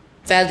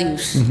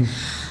values.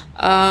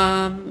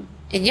 And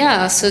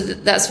so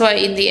that's why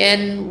in the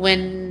end,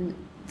 when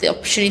the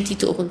opportunity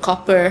to open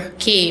Copper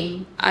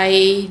came,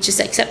 I just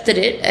accepted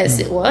it as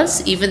it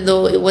was, even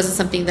though it wasn't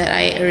something that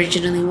I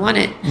originally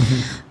wanted.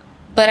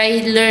 But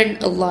I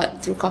learned a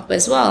lot through Copper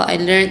as well. I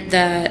learned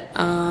that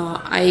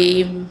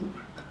I'm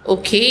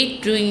okay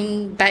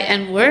doing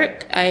back-end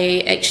work.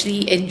 I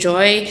actually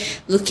enjoy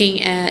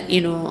looking at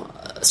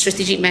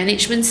strategic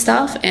management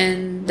stuff,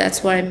 and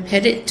that's where I'm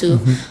headed to.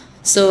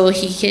 So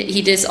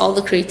he does all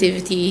the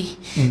creativity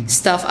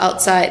stuff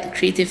outside the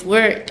creative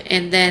work,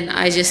 and then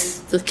I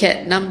just look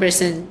at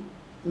numbers and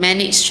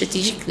manage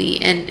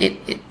strategically, and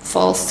it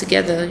falls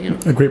together.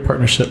 A great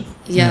partnership.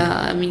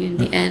 I mean, in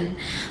the end.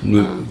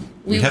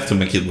 We have to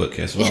make it work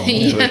as well. Of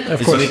it's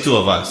course. only two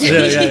of us.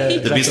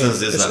 The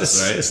business is us,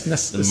 right?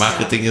 The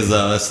marketing is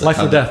us. Life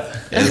or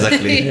death.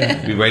 Exactly.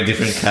 We wear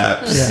different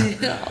caps.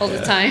 All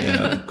the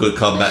time. Good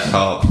cop, bad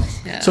cop.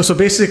 So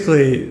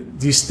basically,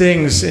 these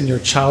things in your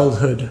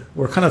childhood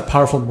were kind of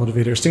powerful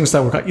motivators, things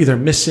that were either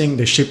missing,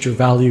 they shaped your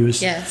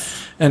values.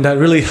 Yes. And that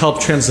really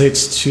helped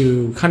translates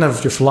to kind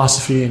of your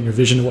philosophy and your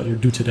vision of what you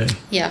do today.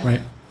 Yeah.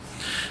 Right?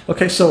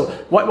 Okay, so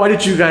why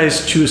did you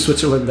guys choose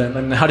Switzerland then?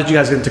 And how did you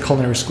guys get into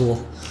culinary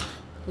school?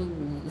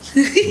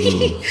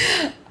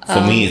 For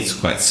me, it's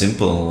quite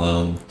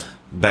simple.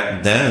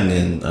 Back then,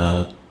 in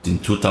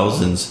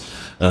 2000s,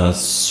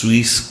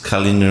 Swiss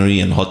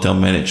culinary and hotel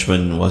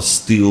management was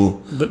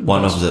still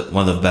one of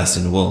the best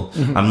in the world.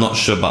 I'm not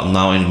sure about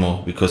now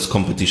anymore, because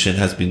competition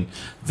has been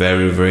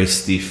very, very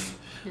stiff.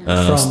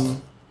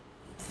 From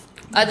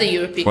other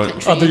European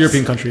countries. Other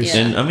European countries.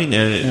 And I mean,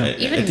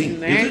 Even I think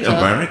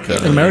America.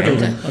 even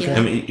America. Okay.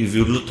 I mean, if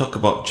you talk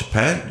about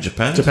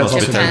Japan's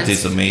hospitality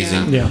is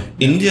amazing.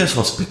 India's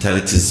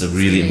hospitality is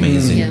really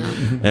amazing.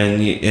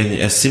 And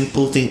a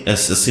simple thing,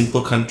 as a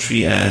simple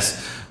country as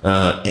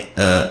or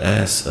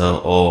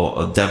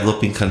a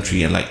developing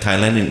country and like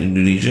Thailand and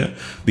Indonesia,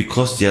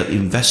 because they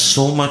invest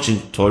so much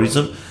in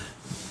tourism,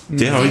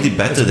 They are already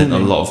better than a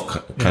lot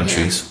of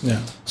countries. Yeah.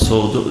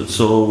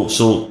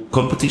 So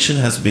competition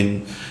has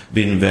been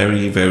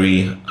very,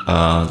 very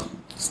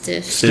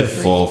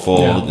stiff for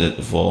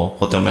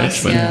hotel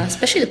management. Yeah,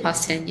 especially the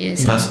past 10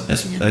 years.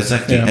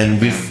 Exactly.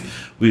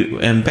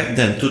 Yeah. And back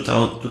then,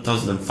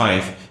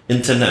 2005,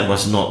 internet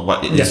was not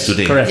what it is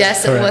today. Correct.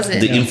 Yes, it wasn't.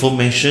 The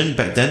information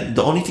back then,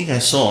 the only thing I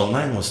saw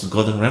online was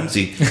Gordon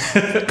Ramsay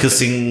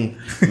cursing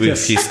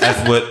with his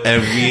F word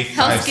every 5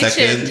 Hell's Kitchen.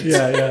 seconds.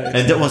 Yeah.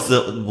 And that was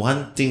the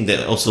one thing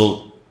that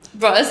also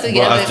Brought us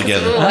together. 'cause we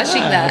were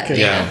watching that. okay.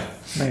 yeah.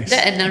 Nice.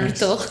 That and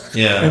Naruto.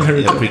 Yeah,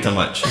 pretty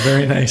much.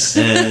 Very nice.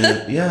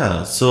 And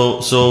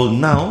so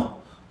now,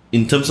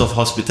 in terms of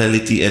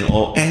hospitality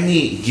or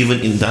any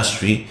given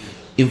industry,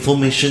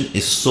 information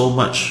is so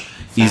much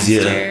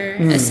easier Faster,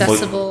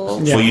 accessible.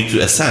 for you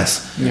to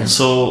access.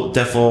 So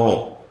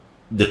therefore,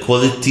 the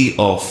quality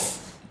of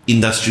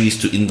industries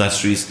to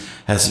industries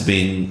has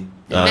been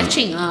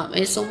Matching up.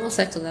 It's almost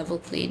like a level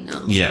playing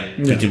now.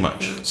 pretty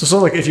much. So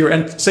like if you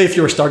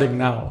were starting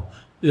now,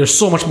 there's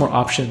so much more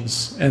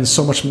options and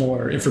so much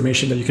more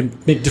information that you can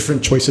make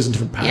different choices and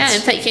different paths. Yeah,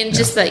 in fact, you can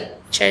just like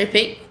cherry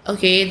pick.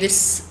 Okay,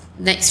 this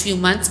next few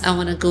months, I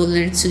want to go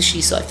learn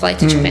sushi, so I fly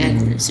to Japan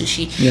to learn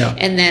sushi. Yeah.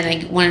 And then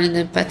I want to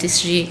learn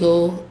patisserie,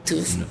 go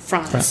to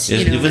France. There's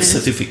You know, even and-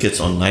 certificates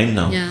online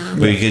now, Yeah.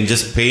 where you can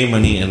just pay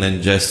money and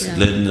then just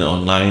learn it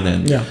online,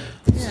 and yeah.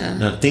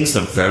 things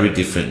are very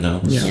different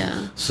now.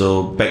 Yeah.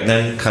 So back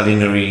then,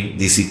 culinary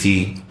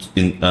DCT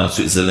in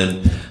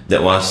Switzerland,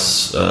 that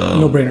was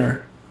No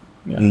brainer.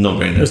 no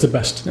brainer. It was the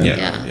best. Yeah.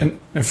 Yeah.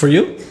 And for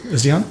you,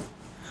 Zihan?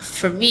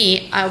 For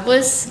me, I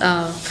was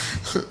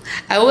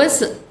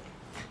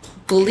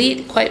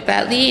bullied quite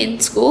badly in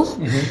school,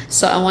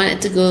 so I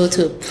wanted to go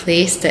to a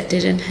place that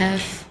didn't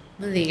have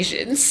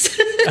Malaysians.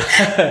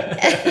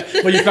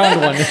 Well, you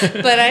found one.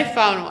 But I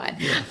found one.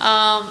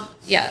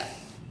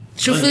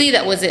 Truthfully,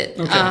 that was it.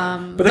 Okay.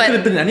 But that could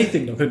have been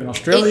anything though. Could have been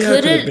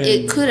Australia.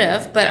 It could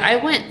have, but I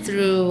went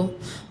through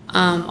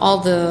all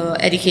the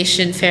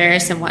education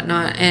fairs and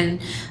whatnot, and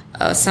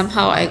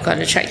somehow I got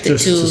attracted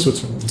To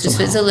Switzerland somehow.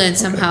 Switzerland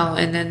somehow,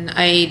 and then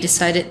I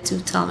decided to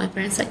tell my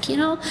parents, like,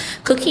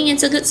 cooking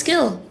is a good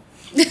skill.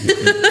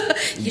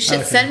 You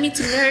should send me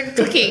to learn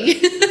cooking.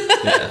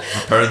 My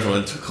parents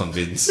weren't too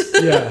convinced.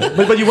 Yeah,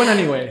 but you went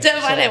anyway.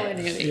 That's what I went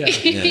anyway.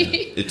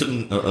 It took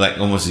like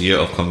almost a year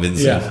of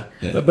convincing. Yeah.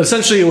 But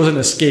essentially it was an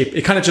escape.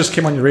 It kind of just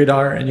came on your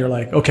radar and you're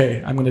like,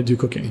 okay, I'm going to do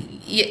cooking.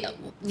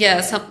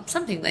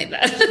 Something like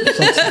that.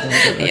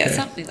 Okay. Yeah,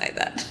 something like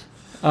that.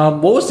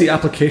 What was the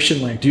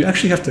application like? Do you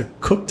actually have to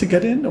cook to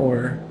get in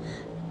or?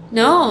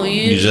 No,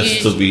 You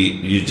just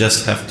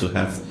have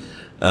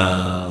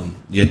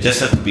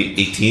to be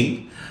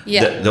 18.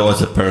 Yeah. That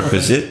was a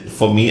prerequisite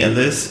for me at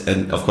least,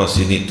 and of course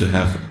you need to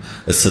have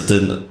a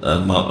certain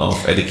amount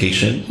of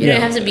education. You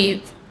don't have to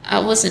be. I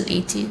wasn't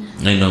 18.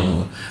 I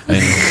know.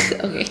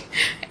 Okay.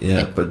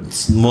 Yeah, but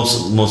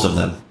most of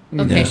them.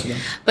 Okay, Yeah.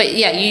 but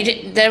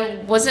there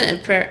wasn't a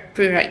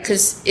prereq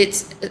because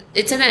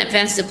it's an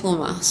advanced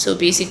diploma. So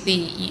basically,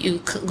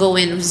 you go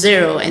in with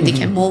zero, and they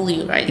can mold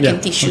you, right? They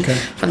can teach you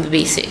from the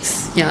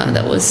basics. Yeah,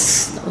 that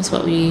was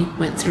what we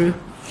went through.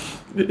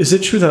 Is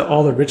it true that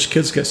all the rich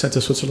kids get sent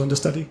to Switzerland to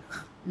study?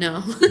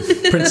 No,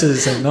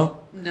 Princes and no?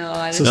 no,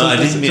 I So don't. No, I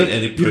didn't meet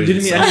any You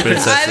didn't meet any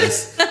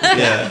princesses.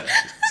 Yeah.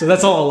 So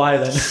that's all a lie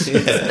then.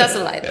 That's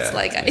a lie. That's a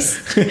lie, guys.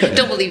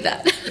 Don't believe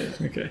that.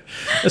 Okay.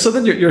 And so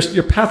then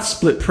your path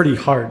split pretty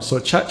hard. So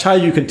Chai,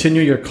 you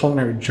continue your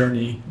culinary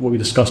journey, what we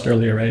discussed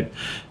earlier, right?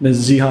 And then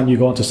Zihan, you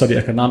go on to study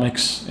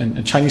economics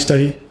and Chinese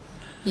study,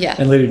 Yeah.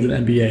 and later do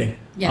an MBA.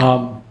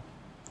 Yeah.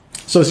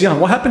 So Zihan,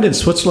 what happened in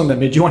Switzerland that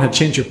made you want to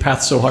change your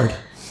path so hard?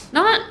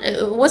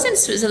 It wasn't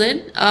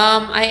Switzerland.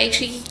 I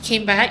actually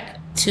came back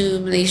to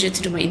Malaysia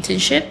to do my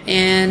internship,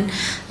 and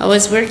I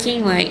was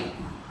working like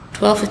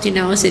 12-15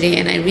 hours a day,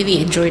 and I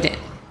really enjoyed it.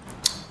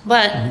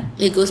 But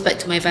it goes back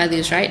to my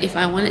values, right? If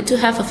I wanted to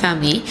have a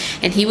family,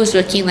 and he was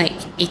working like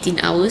 18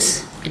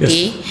 hours a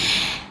day,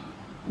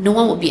 no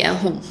one would be at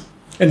home.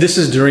 And this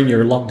is during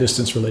your long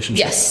distance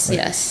relationship. Yes, right?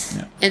 yes.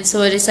 Yeah. And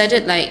so I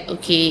decided, like,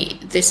 okay,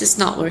 this is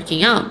not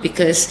working out,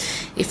 because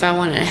if I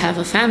want to have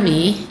a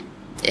family,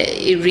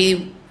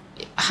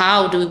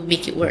 how do we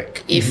make it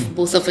work if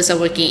both of us are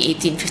working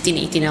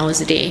 18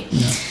 hours a day?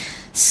 Yeah.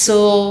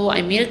 So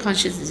I made a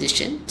conscious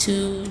decision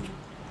to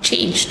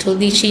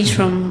totally change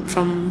from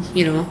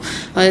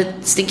I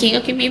was thinking,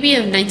 okay, maybe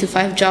a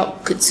 9-to-5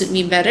 job could suit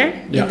me better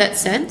in that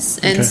sense.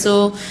 And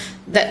so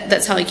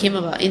that's how it came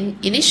about.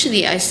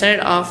 Initially, I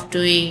started off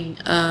doing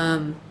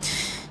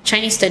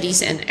Chinese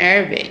studies and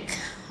Arabic,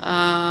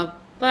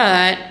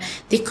 but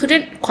they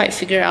couldn't quite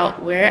figure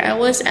out where I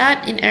was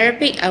at in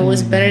Arabic. I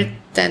was better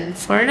than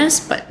foreigners,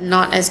 but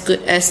not as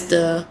good as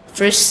the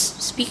first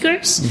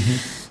speakers.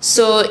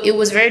 So it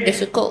was very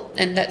difficult,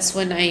 and that's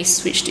when I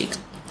switched to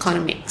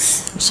economics.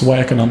 So why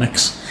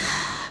economics?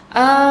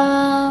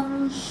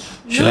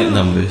 She like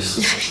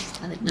numbers.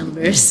 I like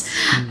numbers.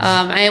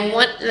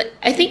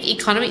 I think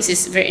economics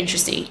is very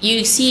interesting.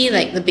 You see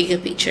like the bigger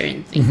picture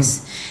in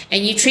things,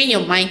 and you train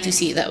your mind to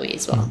see it that way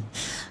as well.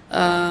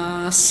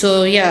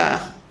 So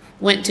yeah,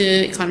 went to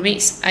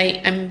economics.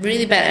 I'm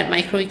really bad at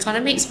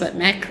microeconomics, but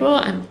macro,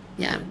 I'm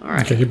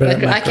alright. Okay, you're better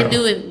at I macro. can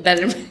do it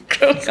better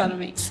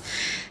macroeconomics.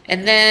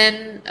 And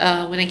then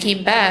when I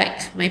came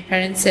back, my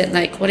parents said,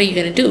 like, what are you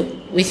gonna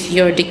do with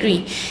your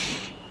degree?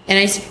 And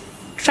I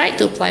tried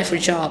to apply for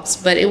jobs,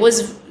 but it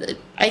was,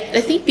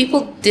 I think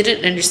people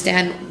didn't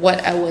understand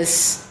what I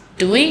was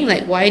doing.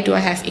 Like, why do I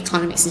have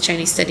economics and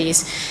Chinese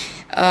studies?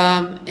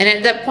 And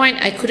at that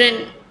point, I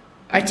couldn't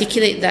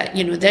articulate that,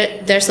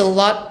 there's a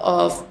lot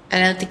of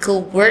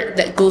analytical work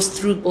that goes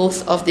through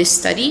both of these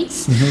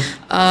studies.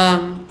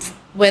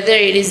 Whether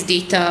it is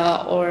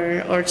data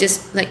or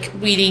just like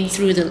reading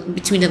through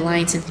between the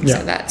lines and things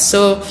like that.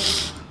 So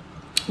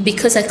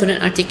because I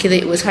couldn't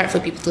articulate, it was hard for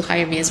people to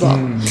hire me as well.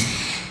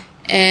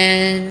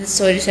 And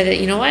so I decided,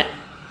 you know what,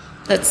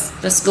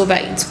 let's go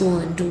back in school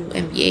and do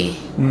MBA.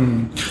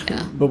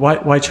 Yeah. But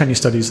why Chinese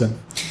studies then?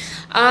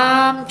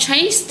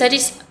 Chinese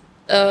studies,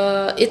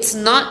 it's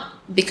not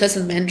because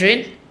of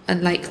Mandarin,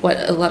 unlike what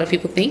a lot of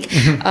people think.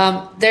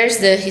 There's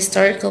the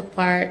historical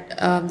part.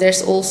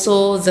 There's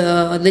also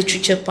the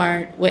literature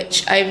part,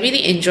 which I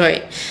really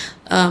enjoyed.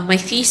 My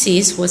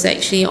thesis was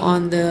actually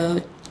on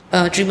the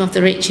Dream of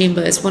the Red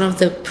Chamber. It's one of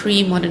the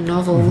pre-modern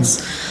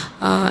novels.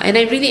 And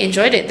I really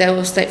enjoyed it. There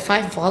was like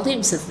 5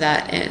 volumes of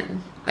that.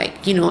 And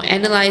like,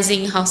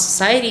 analyzing how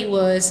society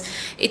was.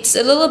 It's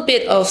a little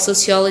bit of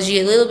sociology,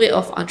 a little bit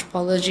of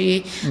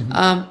anthropology.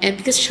 And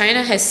because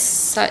China has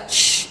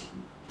such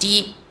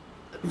deep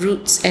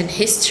roots and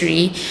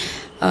history,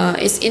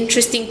 it's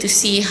interesting to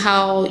see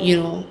how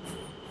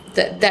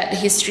that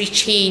history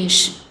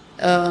changed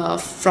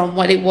from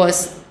what it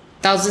was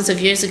thousands of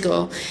years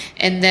ago,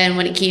 and then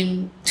when it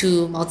came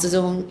to Mao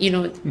Zedong,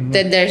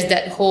 then there's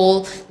that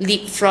whole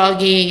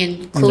leapfrogging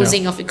and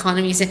closing of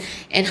economies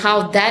and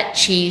how that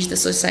changed the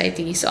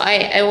society. So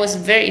I was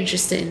very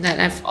interested in that.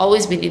 I've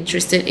always been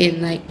interested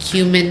in like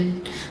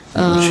human.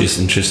 She's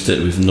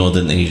interested with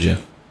Northern Asia,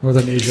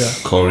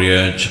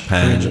 Korea,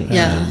 Japan.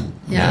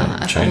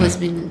 I've China. always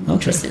been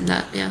interested in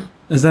that. Yeah.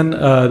 And then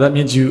that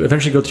means you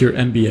eventually go to your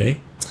MBA.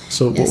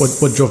 So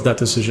what drove that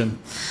decision?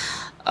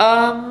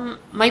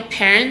 My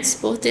parents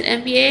both did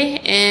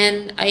MBA,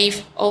 and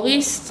I've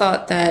always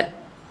thought that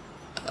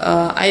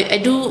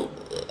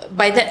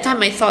by that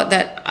time I thought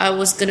that I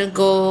was gonna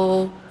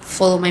go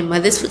follow my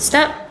mother's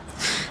footstep,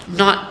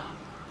 not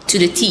to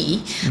the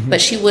T,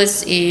 but she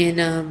was in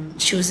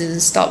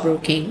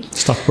stockbroking.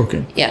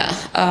 Yeah.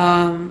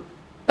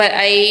 But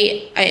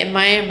I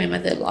admire my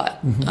mother a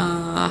lot.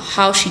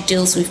 How she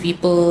deals with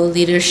people,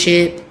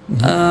 leadership,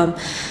 how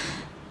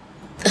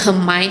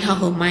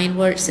her mind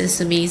works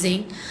is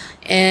amazing.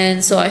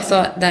 And so I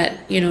thought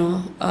that,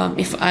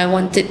 if I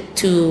wanted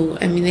to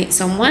emulate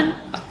someone,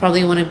 I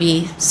probably want to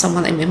be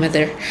someone like my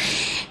mother.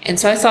 And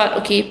so I thought,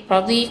 okay,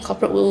 probably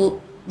corporate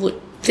would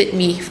fit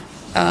me.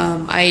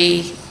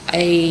 I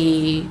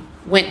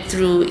went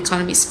through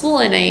economic school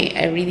and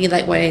I really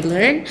like what I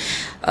learned.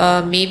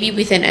 Maybe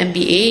with an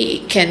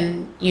MBA, it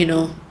can,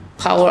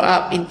 power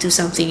up into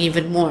something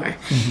even more.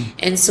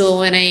 And so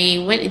when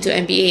I went into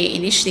MBA,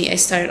 initially I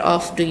started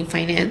off doing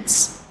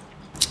finance,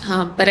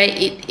 but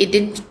it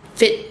didn't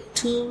fit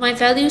to my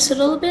values a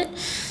little bit.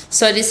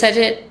 So I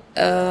decided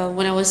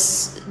when I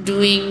was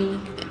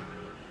going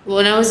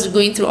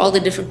through all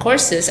the different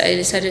courses, I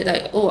decided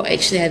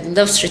actually I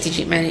love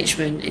strategic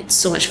management. It's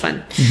so much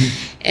fun.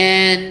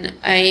 And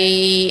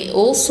I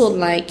also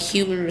like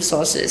human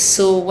resources.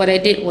 So what I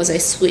did was I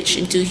switched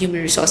into human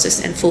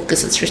resources and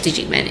focused on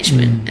strategic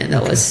management. And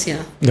that was,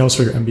 That was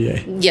for your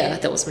MBA? Yeah,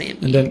 that was my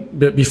MBA. And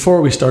then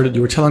before we started,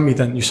 you were telling me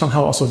then you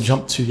somehow also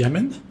jumped to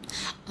Yemen?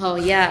 Oh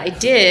yeah, I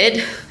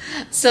did.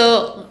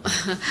 So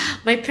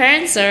my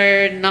parents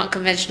are not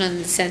conventional in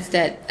the sense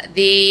that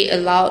they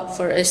allowed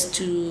for us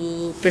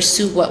to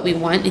pursue what we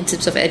want in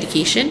terms of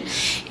education.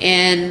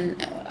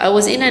 And I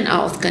was in and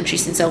out of the country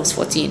since I was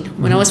 14.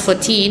 When I was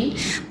 14,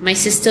 my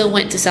sister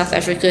went to South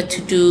Africa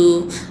to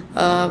do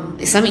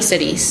Islamic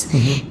studies.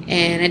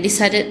 And I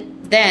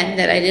decided then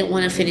that I didn't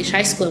want to finish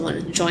high school, I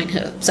wanted to join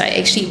her. So I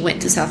actually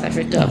went to South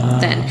Africa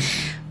then.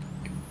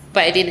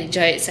 But I didn't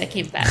enjoy it, so I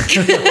came back.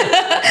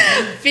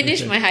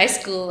 Finished my high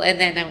school, and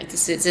then I went to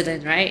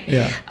Switzerland, right?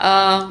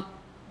 Yeah.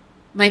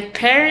 My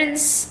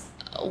parents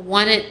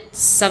wanted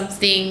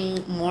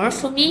something more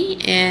for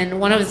me, and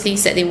one of the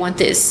things that they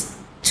wanted is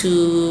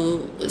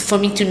for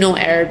me to know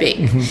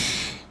Arabic.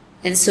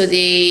 And so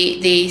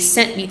they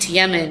sent me to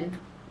Yemen,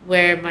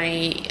 where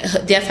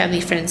their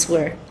family friends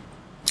were.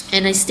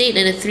 And I stayed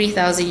in a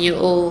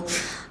 3,000-year-old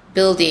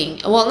building.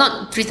 Well,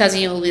 not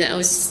 3,000-year-old building. I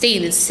was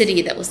staying in a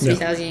city that was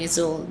 3,000 years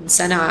old in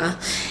Sana'a,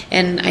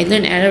 and I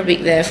learned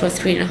Arabic there for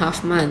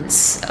 3.5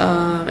 months.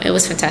 It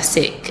was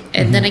fantastic.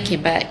 And then I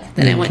came back.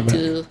 Then I went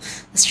to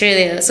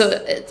Australia. So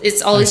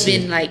it's always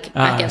been like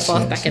back and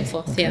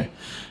forth. Okay. Yeah.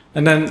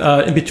 And then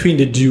in between,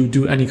 did you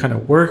do any kind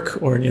of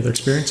work or any other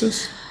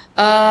experiences?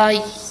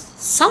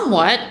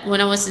 Somewhat. When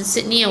I was in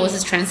Sydney, I was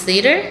a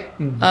translator.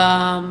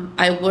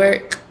 I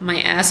worked my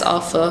ass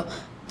off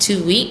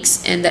 2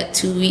 weeks, and that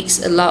 2 weeks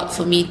allowed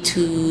for me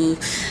to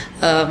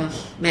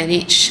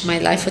manage my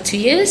life for 2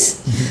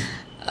 years.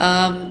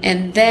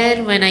 And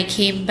then when I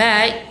came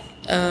back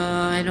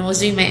and I was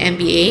doing my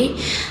MBA,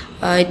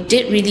 I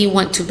didn't really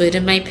want to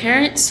burden my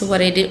parents. So what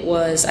I did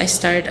was I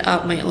started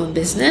up my own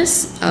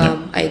business.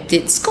 I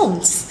did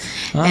scones.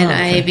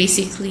 I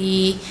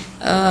basically,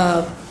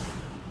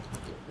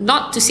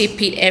 not to say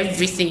paid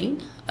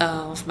everything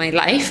of my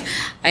life.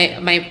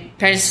 My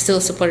parents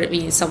still supported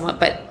me somewhat,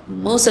 but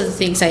most of the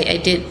things I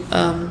did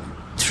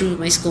through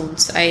my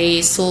scones. I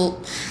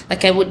sold,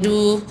 like I would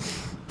do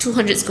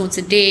 200 scones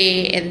a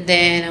day, and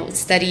then I would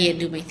study and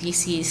do my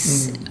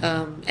thesis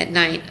at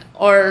night,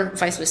 or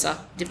vice versa,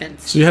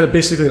 depends. So you had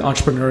basically an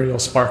entrepreneurial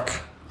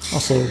spark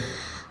also.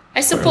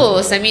 I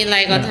suppose. I mean,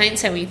 like on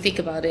hindsight, when you think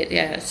about it,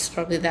 yeah, it's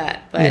probably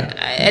that. But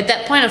at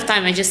that point of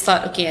time, I just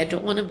thought, okay, I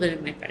don't want to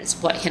burden my parents.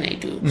 What can I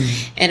do?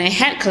 And I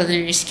had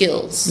culinary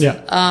skills.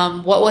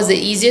 What was the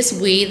easiest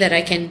way that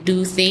I can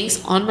do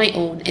things on my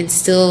own and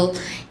still,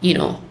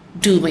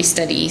 do my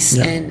studies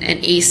and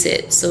ace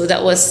it? So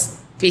that was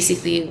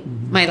basically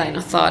my line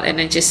of thought, and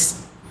I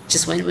just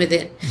went with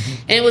it.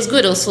 And it was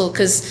good also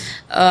because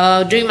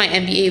during my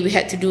MBA, we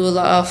had to do a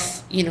lot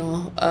of,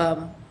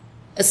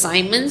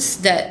 assignments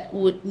that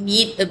would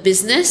need a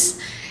business,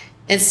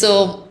 and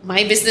so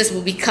my business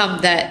will become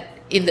that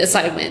in the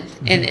assignment,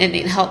 and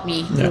it helped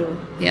me grow.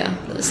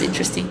 That was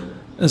interesting.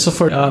 And so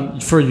for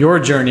your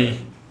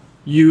journey,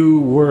 you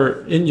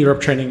were in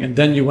Europe training, and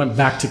then you went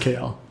back to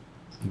KL.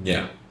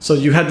 So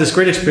you had this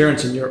great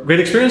experience in Europe. Great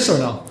experience or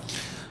no?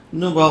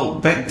 No, well,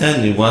 back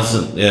then it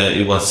wasn't.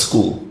 It was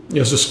school. It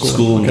was just school.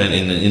 School, and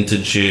in an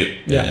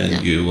internship,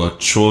 and you were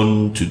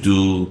thrown to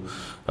do.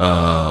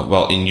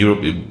 In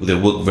Europe, they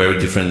work very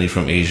differently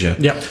from Asia.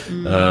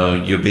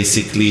 You're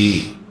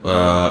basically,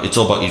 it's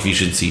all about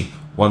efficiency.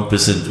 One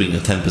person doing a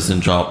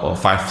 10% job or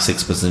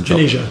 5-6% job.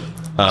 In Asia.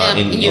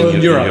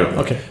 In Europe.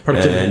 Okay.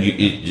 And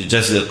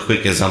just a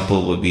quick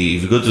example would be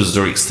if you go to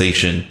Zurich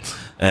station,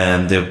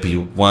 and there'll be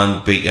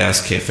one big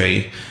ass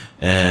cafe,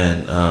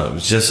 and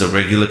it's just a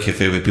regular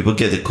cafe where people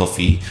get the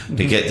coffee,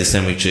 they get the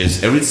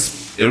sandwiches,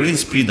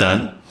 everything's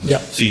pre-done.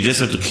 So you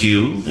just have to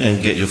queue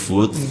and get your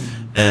food.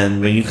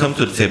 And when you come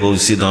to the table, you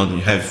sit down,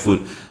 you have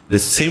food. The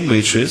same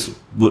waitress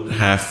would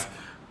have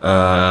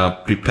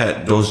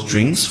prepared those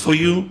drinks for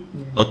you,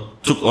 or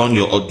took on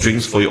your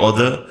drinks for your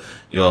order.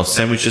 Your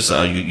sandwiches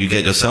you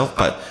get yourself,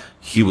 but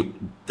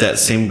that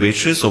same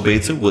waitress or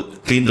waiter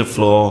would clean the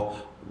floor,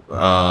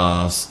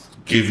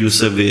 give you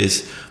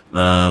service,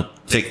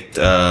 take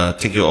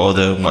your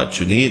order, what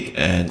you need,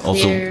 and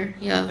also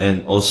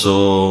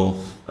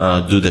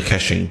do the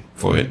cashing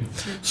for it.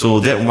 So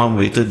that one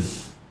waiter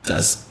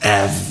does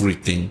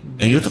everything,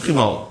 and you're talking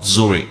about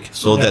Zurich,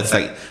 so that's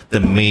like the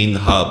main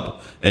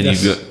hub, and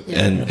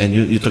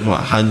you're talking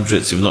about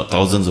hundreds, if not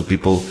thousands, of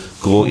people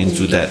go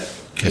into that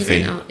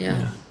cafe.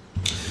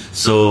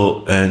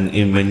 So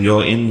when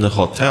you're in the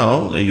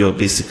hotel, you're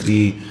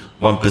basically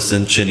one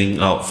person churning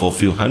out for a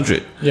few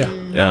hundred.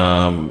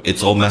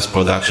 It's all mass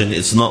production.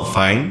 It's not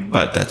fine,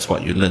 but that's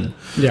what you learn.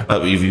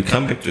 But if you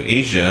come back to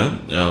Asia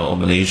or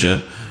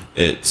Malaysia,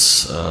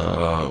 it's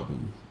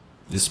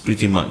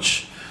pretty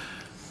much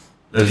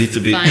a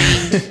little bit,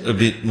 a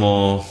bit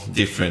more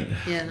different.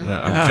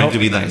 I'm trying to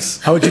be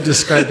nice. How would you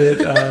describe it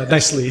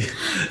nicely?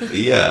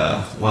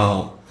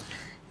 Well,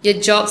 your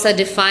jobs are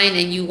defined,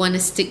 and you want to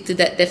stick to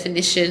that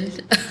definition.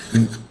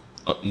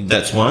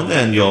 That's one,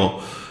 and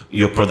your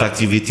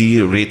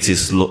productivity rate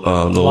is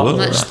lower,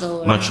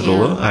 much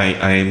lower.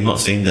 I am not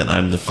saying that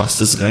I'm the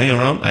fastest guy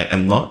around. I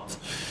am not,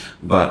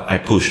 but I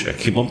push. I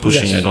keep on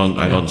pushing.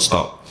 I don't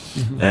stop.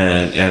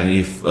 And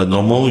if a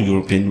normal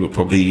European would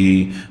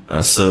probably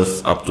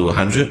serve up to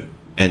 100,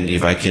 and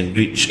if I can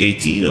reach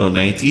 80 or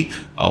 90,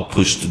 I'll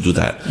push to do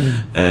that.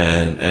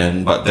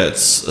 But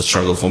that's a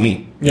struggle for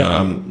me.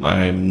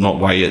 I'm not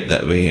wired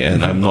that way,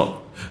 and I'm not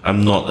a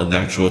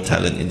natural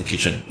talent in the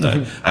kitchen.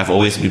 I've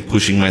always been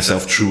pushing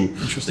myself through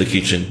the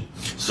kitchen.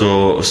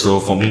 So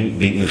for me,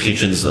 being in the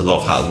kitchen is a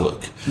lot of hard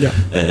work.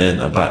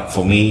 But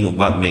for me,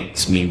 what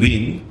makes me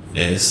win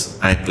is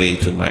I play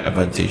to my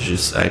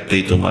advantages. I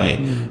play to my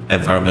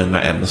environment,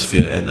 my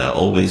atmosphere, and I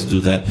always do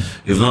that.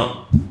 If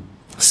not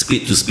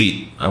speed to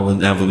speed, I will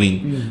never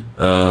win.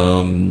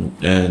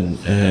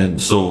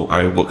 And so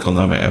I work on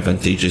my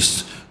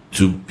advantages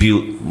to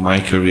build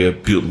my career,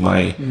 build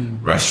my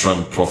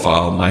restaurant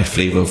profile, my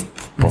flavor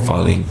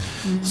profiling.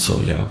 So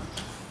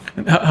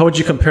How would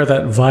you compare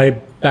that vibe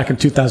back in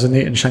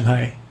 2008 in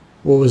Shanghai?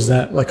 What was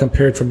that like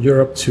compared from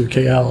Europe to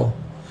KL?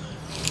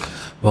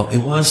 Well, it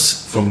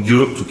was from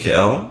Europe to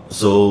KL.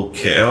 So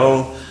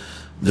KL,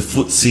 the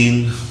food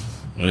scene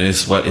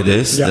is what it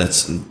is.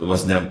 It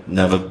was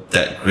never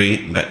that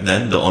great back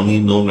then. The only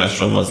known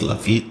restaurant was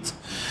Lafitte.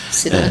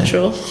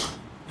 Cilantro.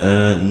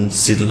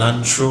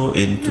 Cilantro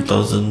in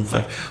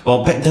 2005.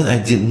 Well, back then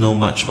I didn't know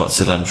much about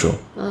cilantro.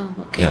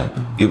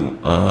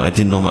 I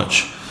didn't know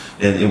much,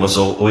 and it was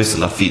always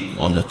Lafitte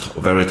on the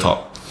very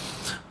top.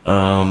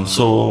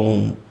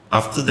 So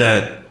after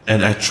that,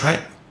 and I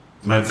tried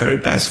my very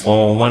best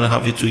for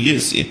 1.5 years, 2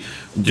 years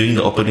during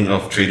the opening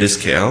of Traders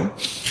KL.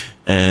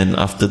 And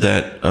after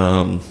that,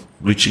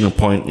 reaching a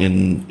point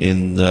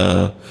in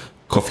the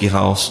coffee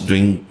house,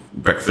 doing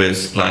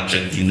breakfast, lunch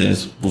and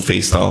dinners,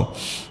 buffet style,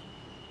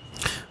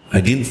 I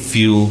didn't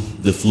feel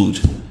the food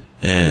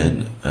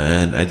and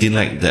I didn't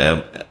like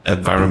the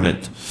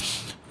environment.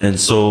 And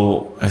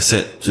so I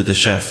said to the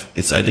chef,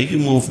 it's either you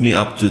move me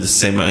up to the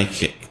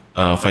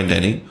fine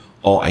dining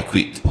or I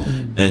quit.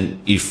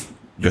 And if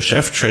your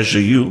chef treasure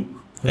you,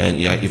 and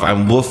if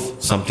I'm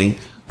worth something,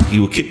 he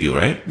will keep you,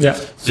 right? Yeah.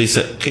 So he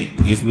said, okay,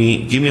 give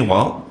me a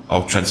while,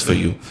 I'll transfer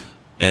you.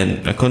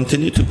 And I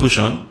continued to push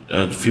on.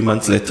 A few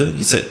months later,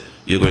 he said,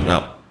 you're going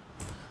up.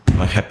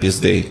 My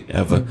happiest day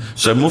ever.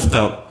 So I moved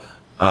up.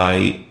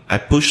 I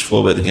pushed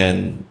forward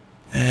again,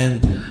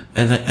 and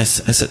I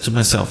said to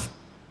myself,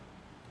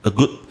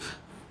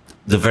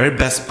 the very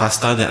best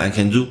pasta that I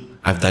can do,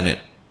 I've done it.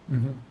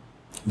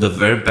 The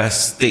very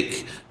best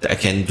steak that I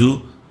can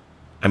do,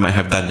 I might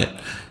have done it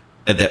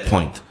at that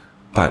point.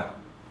 But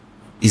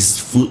is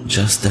food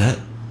just that?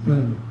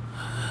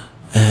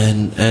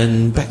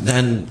 And back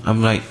then,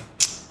 I'm like,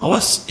 I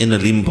was in a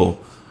limbo.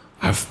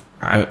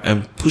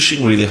 I'm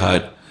pushing really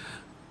hard.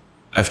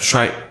 I've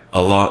tried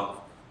a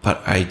lot,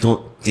 but I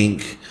don't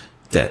think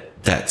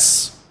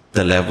that's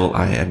the level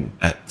I am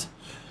at.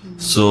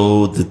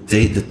 So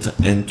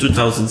in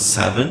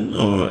 2007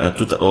 or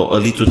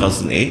early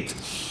 2008,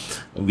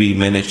 we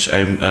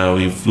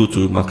flew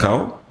to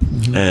Macau,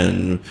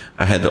 and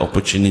I had the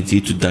opportunity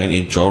to dine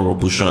in Johor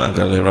Robuchon and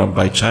Galera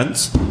by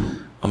chance.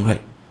 I'm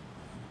like,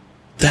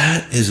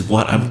 that is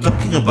what I'm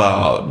talking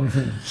about.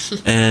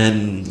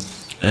 And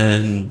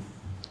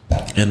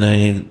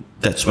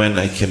that's when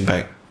I came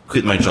back,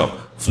 quit my job,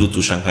 flew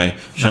to Shanghai.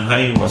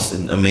 Shanghai was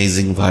an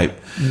amazing vibe.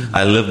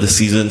 I love the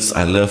seasons.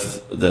 I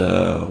love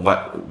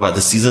what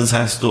the seasons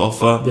has to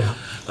offer. Yeah.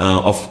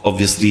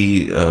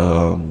 Obviously,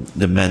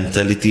 the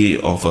mentality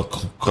of a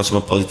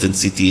cosmopolitan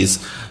city is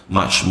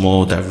much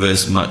more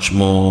diverse, much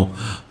more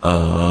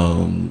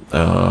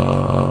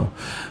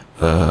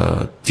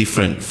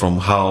different from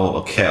how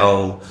a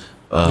KL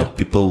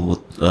people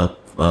would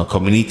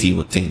community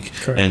would think.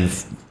 Correct. And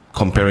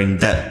comparing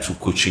that to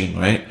Kuching,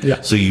 right? Yeah.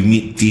 So you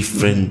meet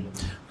different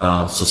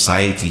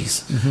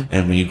societies,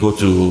 and when you go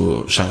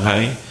to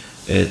Shanghai,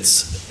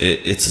 it's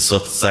a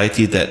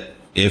society that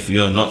if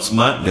you're not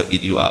smart, they'll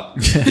eat you up.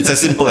 It's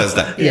as simple as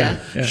that. Yeah.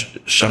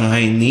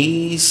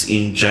 Shanghainese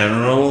in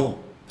general,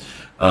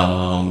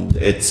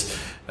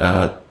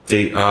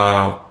 they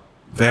are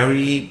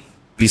very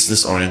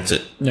business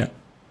oriented. Yeah.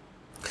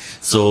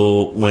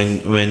 So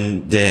when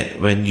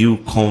you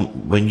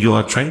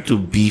are trying to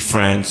be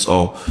friends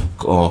or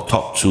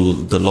talk to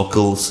the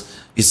locals,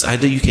 it's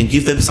either you can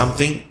give them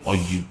something or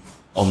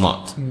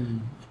not.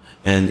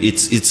 And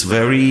it's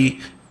very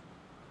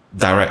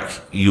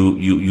direct.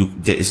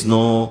 There is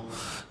no,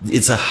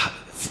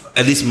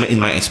 at least in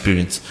my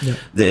experience,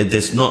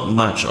 there's not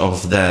much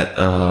of that,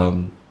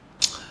 I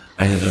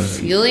don't know.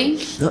 Feeling?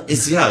 No,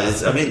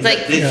 I mean,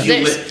 Like,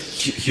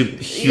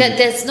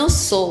 there's no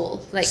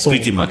soul. Like, Soul.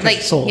 pretty much.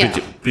 like, Soul. yeah.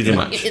 Pretty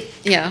much.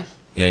 Yeah.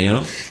 Yeah, you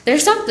know?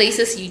 There's some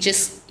places you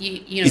just you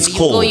know It's you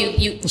cold. go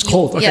It's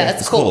cold, okay. Yeah,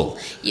 it's cold.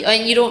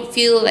 And you don't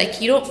feel it.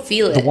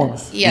 The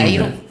warmth. Yeah, you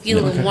don't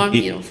feel the warmth.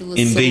 You don't feel the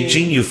In soul.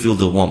 Beijing, you feel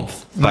the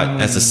warmth, but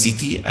as a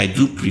city, I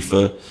do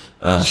prefer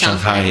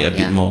Shanghai a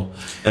bit more.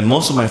 And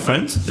most of my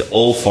friends, they're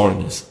all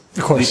foreigners.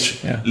 Of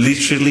course,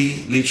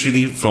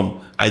 Literally from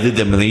either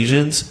the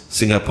Malaysians,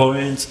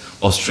 Singaporeans,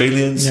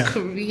 Australians, Yeah.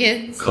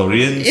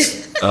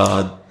 Koreans.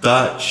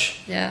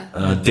 Dutch,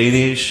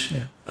 Danish,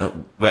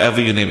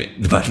 wherever you name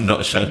it, but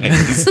not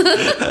Shanghainese.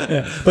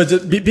 Yeah.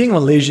 But being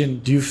Malaysian,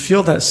 do you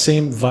feel that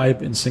same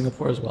vibe in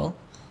Singapore as well?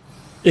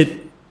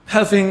 It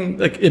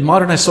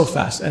modernized so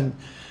fast, and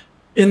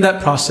in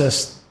that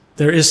process,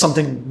 there is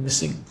something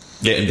missing.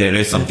 There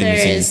is something There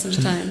missing. is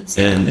sometimes.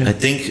 And I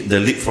think the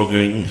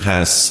leapfrogging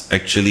has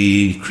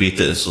actually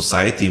created a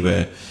society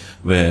where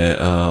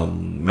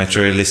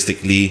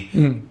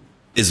materialistically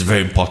is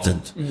very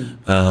important.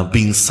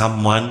 Being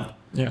someone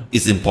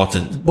is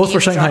important. Both for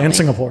Shanghai and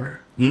Eavesdropping. Singapore.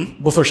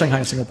 Both for Shanghai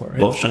and Singapore, right?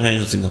 Both Shanghai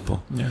and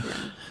Singapore. Yeah.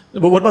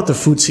 But what about the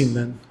food scene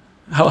then?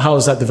 How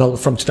has that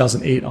developed from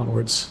 2008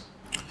 onwards?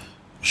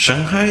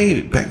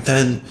 Shanghai back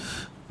then,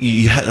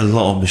 you had a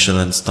lot of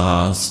Michelin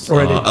stars,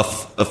 Already.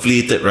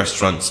 affiliated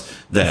restaurants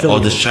there, all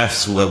the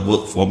chefs who have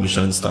worked for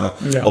Michelin star,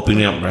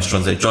 opening up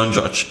restaurants. Like John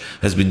George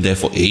has been there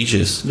for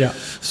ages. Yeah.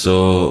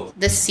 So,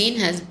 The scene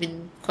has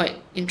been quite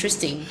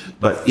interesting.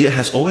 but it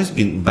has always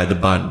been by the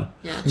bun.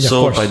 Yeah. Yeah,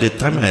 So of course. by the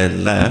time I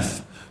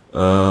left,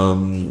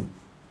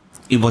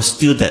 it was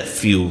still that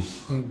few,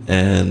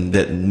 and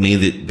that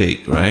made it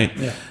big, right?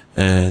 Yeah.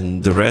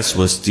 And the rest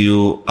was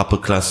still upper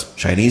class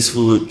Chinese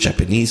food,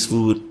 Japanese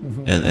food,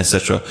 and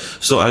etc.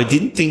 So I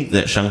didn't think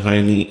that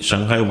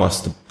Shanghai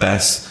was the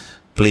best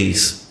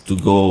place to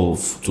go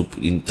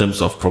in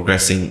terms of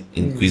progressing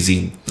in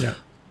cuisine. Yeah.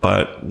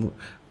 But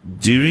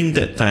during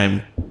that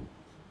time,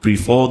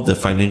 before the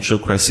financial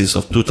crisis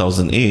of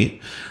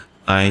 2008,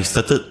 I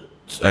started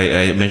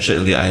I mentioned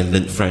earlier, I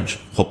learned French,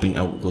 hoping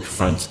I would go to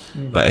France.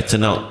 But it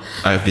turned out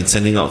I've been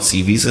sending out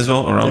CVs as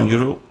well around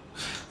Europe,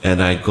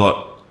 and I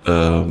got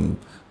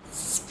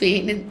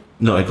Spain.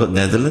 no, I got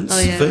Netherlands Oh,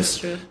 yeah,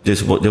 first.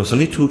 that's true. There was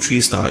only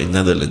 2-3 star in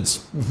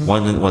Netherlands.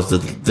 One was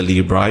the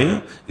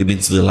Librairie, it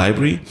means the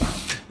library,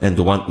 and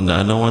the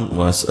other one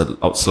was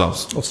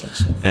Outslaus.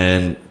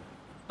 And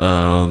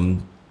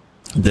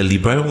the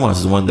Librairie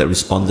was the one that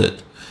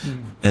responded,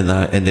 and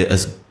they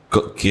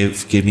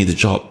gave me the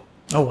job.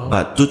 Oh wow.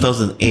 But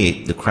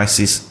 2008,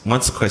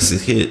 once the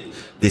crisis hit,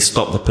 they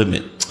stopped the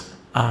permit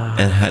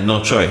and had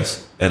no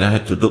choice. And I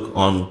had to look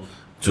on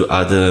to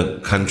other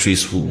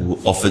countries who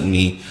offered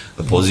me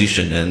a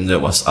position, and there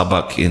was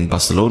ABAC in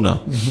Barcelona.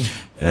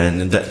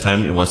 And at that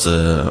time,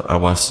 I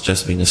was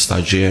just being a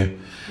stagiaire,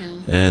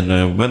 and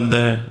I went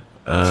there.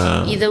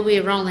 Either way,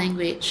 wrong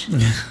language.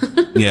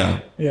 Yeah.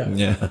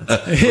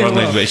 Wrong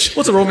language.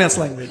 What's a Romance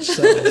language?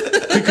 So,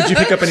 could you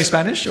pick up any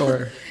Spanish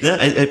or? Yeah,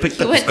 I picked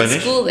You up went Spanish.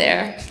 to school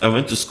there. I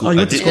went to school. Oh, you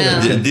I went to school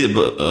did a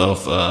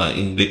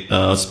bit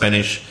of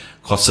Spanish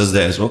courses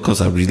there as well, because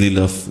I really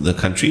love the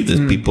country,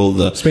 the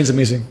people, Spain's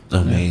amazing.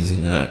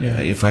 amazing.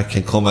 If I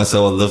can call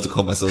myself, I'd love to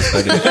call myself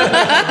Spanish.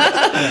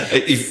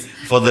 If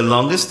for the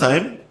longest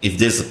time, if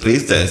there's a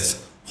place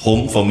that's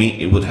home for me,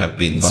 it would have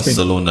been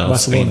Barcelona,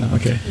 Spain.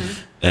 Okay.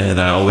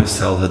 And I always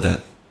tell her that.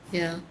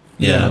 Yeah.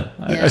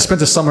 I spent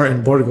the summer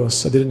in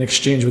Burgos. I did an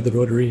exchange with the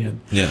Rotary, and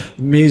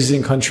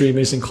amazing country,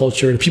 amazing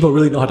culture. The people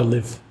really know how to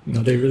live.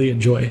 They really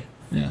enjoy.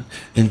 Yeah.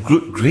 And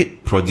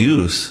great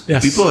produce.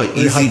 Yes. People are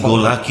Very high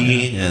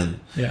easy-go-lucky and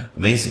Yeah.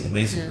 amazing.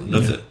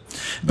 Loved it.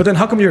 But then,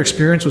 how come your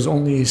experience was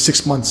only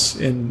 6 months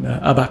in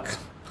ABAC?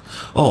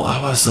 Oh,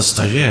 I was a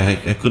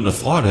stagiaire. I couldn't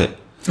afford it.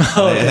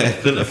 I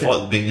couldn't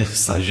afford being a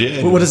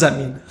stagiaire. What does that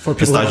mean for A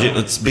people? stagiaire,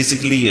 it's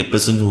basically a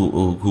person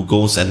who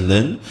goes and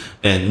learn,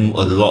 and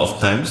a lot of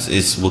times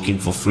is working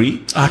for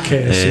free.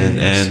 Okay, I see,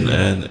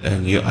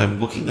 And I'm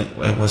working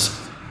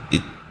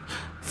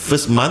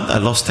first month I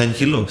lost 10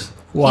 kilos.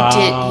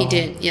 Wow. He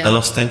did. Yeah. I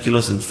lost 10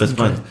 kilos in the first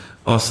month.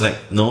 I was like,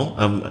 no,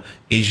 I'm an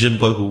Asian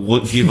boy who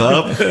won't give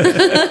up.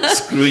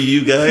 Screw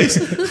you guys.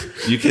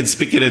 You can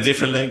speak in a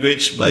different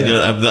language, but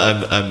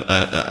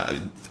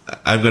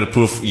I'm going to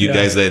prove you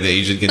guys that the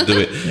Asian can do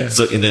it.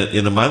 So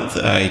in a month,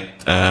 I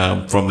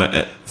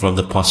from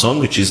the poisson,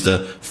 which is the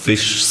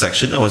fish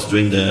section, I was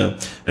doing the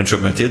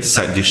entremets, the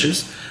side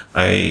dishes.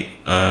 I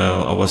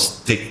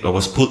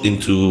was put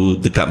into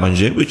the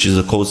garde-manger, which is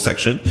a cold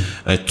section.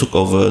 I took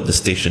over the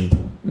station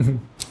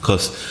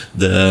because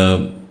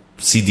the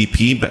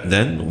CDP back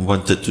then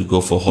wanted to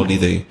go for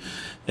holiday,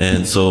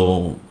 and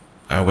so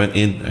I went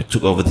in. I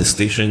took over the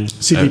station.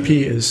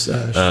 CDP is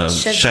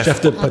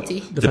chef de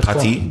partie.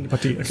 partie.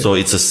 Okay. So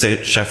it's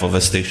a chef of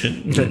a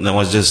station. And I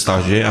was just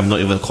stagiaire. I'm not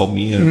even called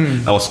me.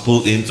 I was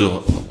pulled in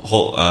to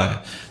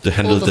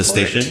handle Hold the the fort.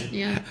 station,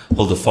 Yeah.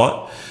 hold the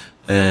fort.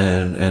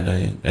 And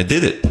I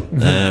did it.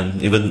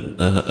 Even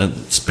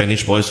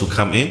Spanish boys who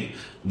come in,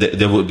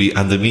 they would be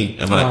under me.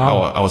 I'm like,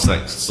 I was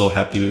like so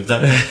happy with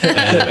that.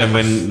 and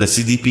when the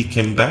CDP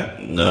came back,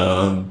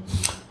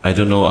 I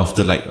don't know,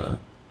 after like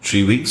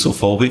 3 weeks or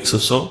 4 weeks or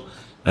so,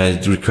 I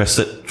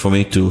requested for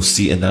me to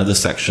see another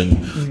section,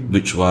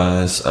 which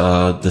was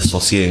the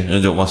saucier.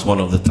 And it was one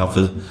of the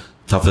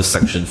toughest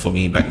section for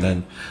me back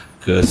then,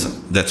 because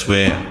that's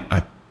where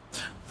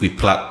we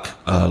pluck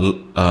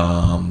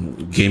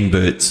game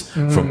birds,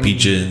 from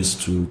pigeons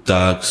to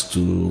ducks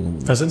to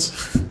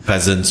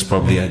pheasants.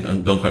 Probably I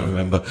don't quite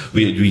remember.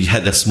 We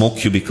had a small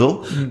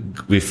cubicle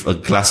with a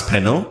glass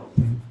panel.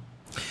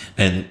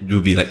 And it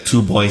would be like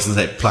two boys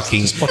inside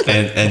plucking,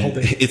 and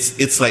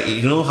it's like,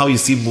 you know how you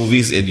see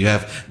movies and you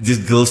have these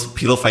girls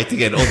pillow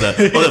fighting and all the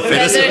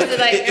feathers.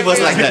 It was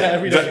like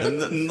that.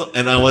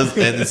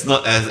 And it's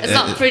not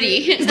pretty.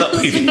 It's not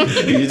pretty.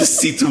 You just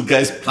see two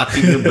guys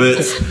plucking the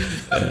birds.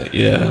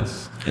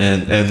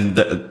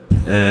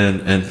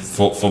 And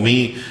for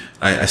me,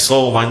 I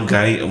saw one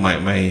guy,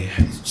 my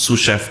sous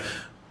chef,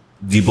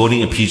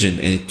 deboning a pigeon,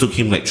 and it took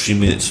him like 3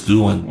 minutes to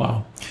do one.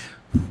 Wow.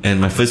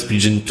 And my first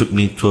pigeon took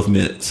me 12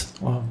 minutes.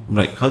 Wow. I'm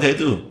like, how did I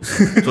do?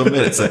 12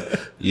 minutes. Like,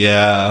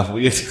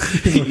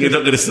 you're not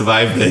going to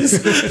survive this.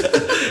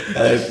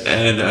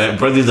 and I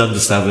brought it down to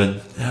 7.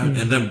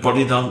 And then brought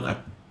it down. I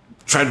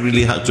tried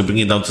really hard to bring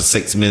it down to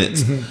 6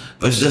 minutes.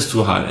 But it's just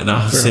too hard. And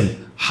I asked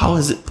him, how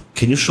is it?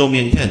 Can you show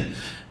me again?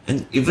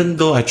 And even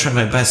though I tried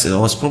my best, it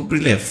was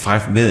probably like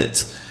 5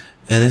 minutes.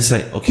 And it's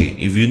like, okay,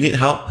 if you need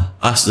help,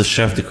 ask the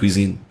chef de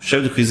cuisine.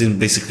 Chef de cuisine,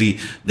 basically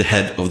the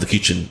head of the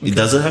kitchen. Okay. It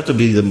doesn't have to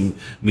be the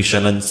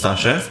Michelin star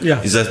chef.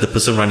 Yeah. It's just the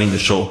person running the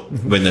show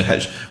when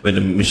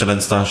the Michelin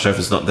star chef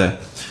is not there.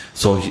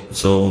 So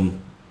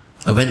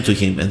I went to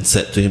him and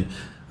said to him,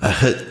 I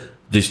heard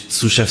the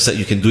sous chef said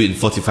you can do it in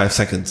 45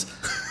 seconds.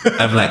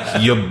 I'm like,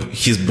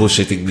 he's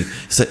bullshitting me.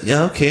 He said,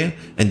 yeah, okay.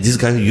 And this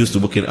guy who used to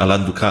work in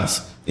Alain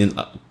Ducasse in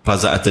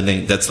Plaza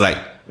Athénée, that's like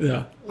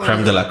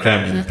crème de la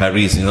crème in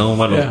Paris, you know,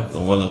 one of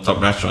the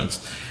top restaurants.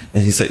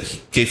 And he said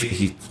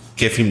he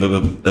gave him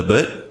a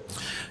bird,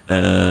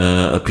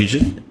 a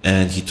pigeon,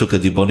 and he took a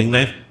deboning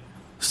knife,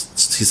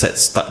 said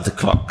start the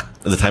clock,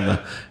 the timer,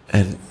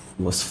 and it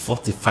was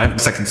 45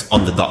 seconds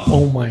on the dot.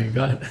 Oh my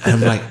God. And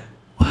I'm like,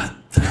 what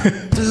the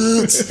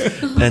dudes?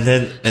 and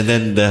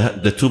then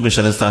the two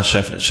Michelin star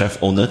chef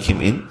owner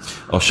came in,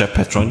 or chef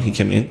patron, he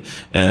came in,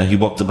 and he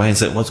walked by and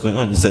said, what's going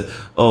on? He said,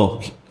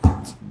 oh,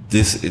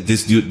 this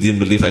dude didn't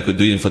believe I could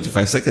do it in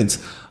 45 seconds.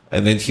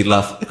 And then he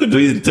laughed, I could do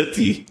it in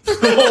 30.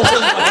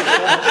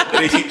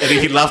 and then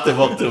he laughed and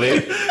walked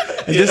away.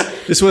 And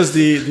this was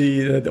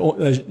the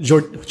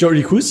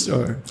Jordi Cruz,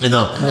 or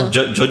no.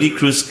 Jordi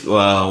Cruz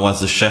was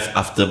the chef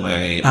after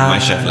my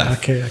chef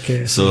left.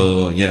 Okay.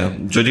 So yeah,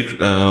 Jordi.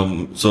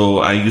 So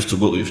I used to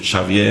work with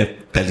Xavier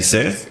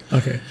Pellicer.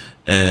 Okay.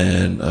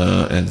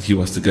 And he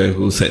was the guy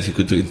who said he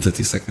could do it in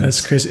 30 seconds.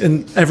 That's crazy.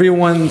 And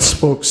everyone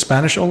spoke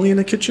Spanish only in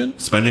the kitchen?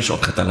 Spanish or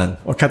Catalan.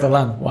 Or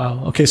Catalan.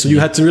 Wow. Okay, so you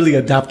had to really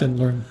adapt and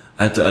learn.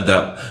 I had to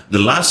adapt. The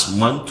last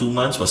 1-2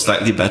 months was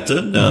slightly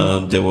better.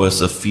 There was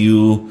a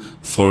few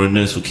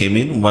foreigners who came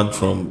in. One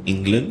from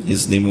England.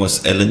 His name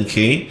was Alan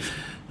Kay.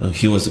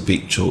 He was a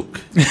big joke.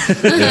 He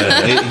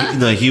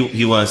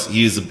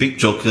is a big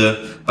joker,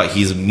 but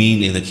he's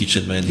mean in the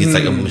kitchen, man. He's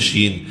like a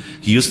machine.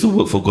 He used to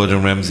work for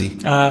Gordon Ramsay.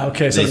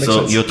 Okay, so that makes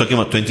sense. You're talking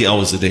about 20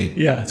 hours a day.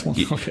 Yeah, it's one.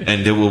 Okay.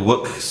 And they will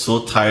work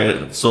so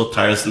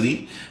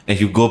tirelessly, and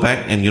you go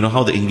back, and you know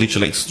how the English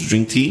likes to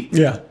drink tea?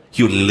 Yeah.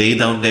 He would lay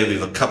down there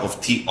with a cup of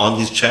tea on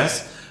his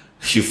chest.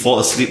 He fall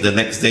asleep the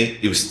next day.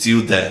 It was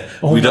still there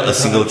without a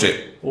single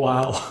drip.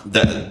 Wow.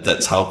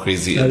 That's how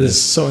crazy it is. That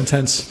is so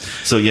intense.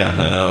 So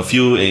yeah,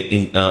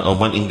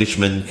 one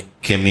Englishman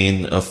came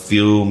in, a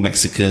few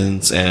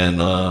Mexicans,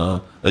 and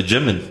a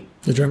German.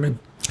 The German.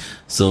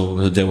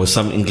 So there was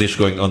some English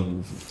going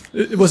on.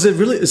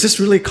 Is this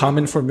really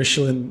common for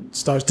Michelin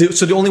stars?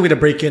 So the only way to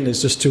break in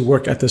is just to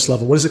work at this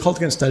level. What is it called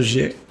again?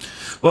 Stagiaire?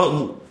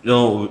 Well,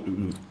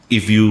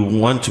 if you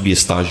want to be a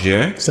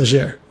stagiaire.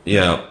 Stagiaire.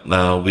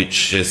 Yeah,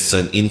 which is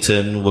an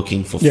intern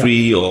working for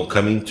free, or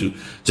coming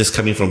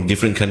from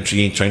different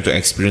country, trying to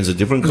experience a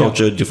different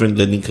culture, different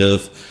learning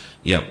curve.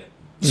 Yeah.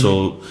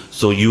 So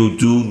you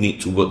do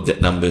need to work that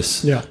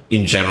numbers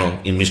in general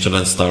in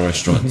Michelin star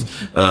restaurants.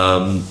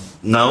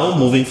 Now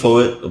moving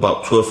forward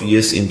about 12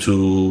 years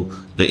into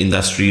the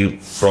industry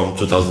from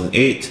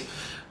 2008,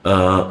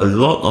 a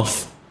lot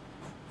of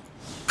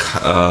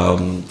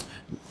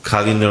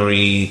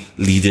culinary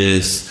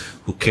leaders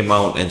who came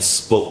out and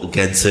spoke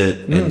against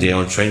it, and they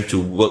are trying to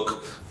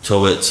work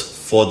towards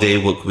 4-day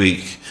work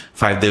week,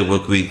 5-day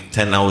work week,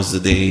 10 hours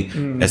a day,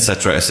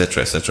 etc.,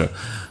 etc., etc.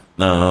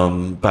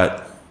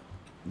 But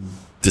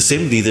the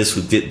same leaders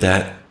who did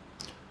that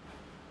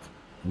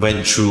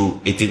went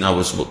through 18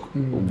 hours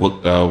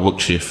work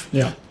shift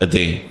a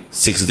day,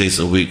 6 days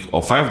a week,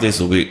 or 5 days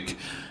a week,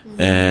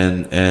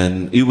 and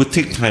it would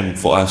take time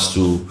for us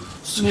to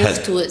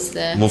move towards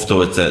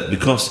that,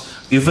 because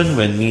even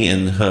when me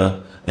and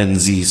her and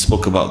Z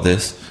spoke about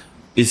this,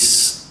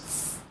 it's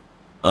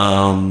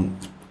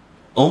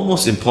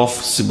almost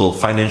impossible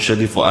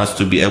financially for us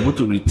to be able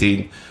to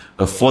retain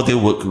a 4-day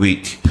work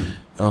week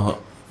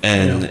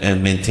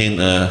and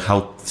maintain a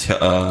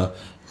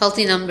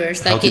healthy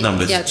numbers. Healthy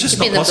numbers. Yeah, just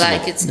keep in not the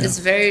possible. black. It's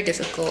very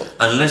difficult.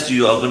 Unless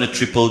you are going to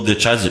triple the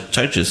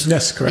charges.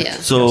 Yes, correct. Yeah.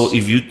 So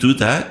if you do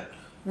that,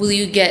 will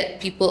you get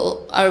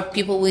people? Are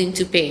people willing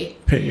to pay?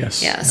 Pay,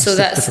 yes. Yeah. Yes, So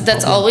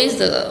that's always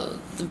the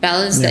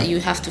balance that you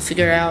have to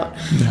figure out.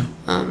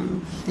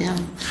 Yeah.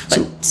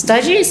 But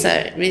stagiaires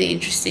are really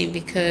interesting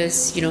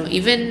because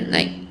even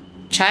like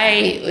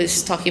Chai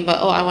was talking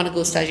about, I want to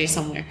go stagiaire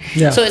somewhere.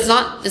 Yeah. So it's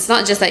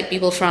not just like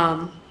people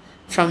from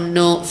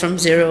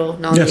zero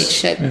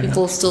knowledge.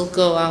 People still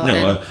go out.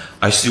 No,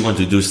 I still want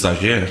to do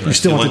stagiaire. You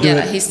still want to do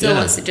it? He still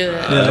wants to do it.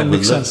 Yeah, that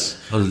makes sense.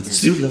 I would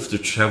still love to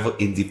travel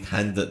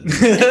independent.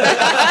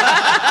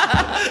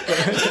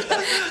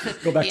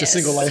 Go back to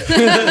single life. For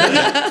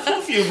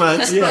a few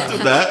months, not to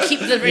that.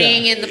 Keep the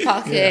ring in the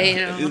pocket,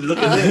 Look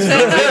at this.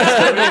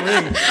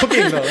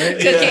 Cooking though, right?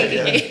 Cooking.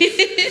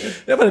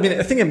 Yeah, but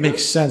I think it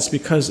makes sense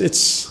because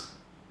it's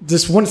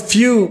this one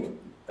few,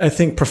 I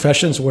think,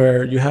 professions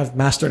where you have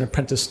master and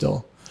apprentice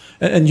still.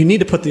 And you need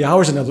to put the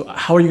hours in.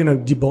 How are you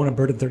going to debone a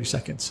bird in 30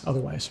 seconds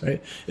otherwise,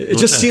 right? It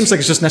just seems like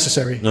it's just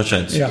necessary. No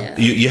chance. Yeah.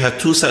 You have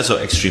two sides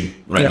of extreme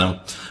right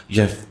now.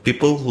 You have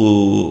people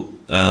who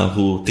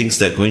thinks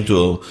that going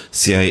to a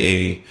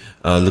CIA,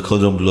 Le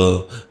Cordon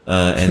Bleu,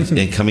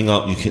 and coming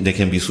out, they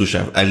can be sous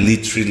chef. I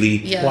literally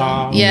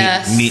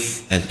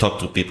meet and talk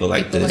to people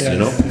like this,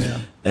 Yeah.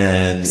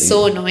 And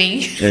so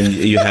annoying. And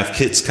you have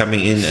kids coming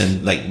in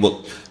and like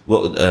work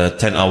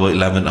 10 hour,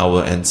 11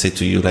 hour, and say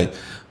to you like,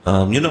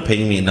 you're not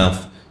paying me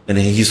enough. And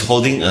then he's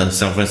holding a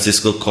San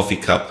Francisco coffee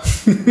cup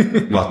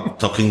while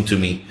talking to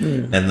me.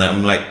 And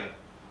I'm like,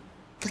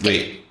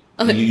 wait,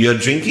 you're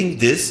drinking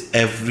this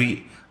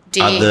every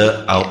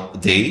other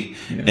day,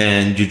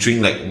 and you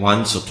drink like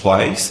once or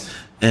twice,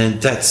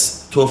 and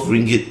that's 12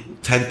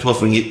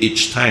 ringgit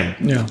each time.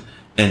 Yeah.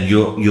 And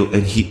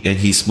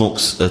he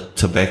smokes a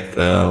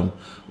tobacco,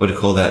 what do you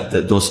call that?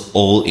 Those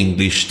old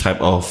English type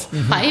of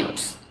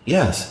pipes.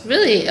 Yes.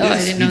 Really? Oh,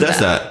 yes, I didn't know he does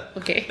that.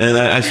 Okay. And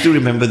I still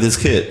remember this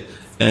kid.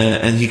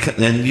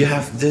 and you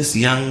have this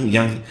young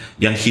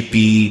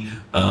hippie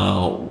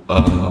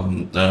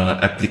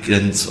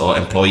applicants or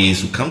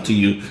employees who come to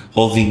you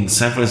holding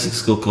San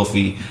Francisco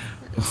coffee,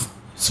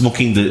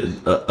 smoking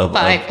a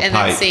pipe, and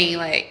pipe. then saying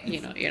like,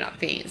 you're not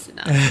paying us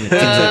enough.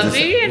 Exactly.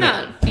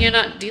 Maybe you're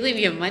not dealing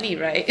with your money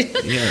right.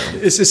 Yeah.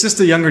 Is this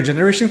the younger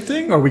generation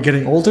thing? Are we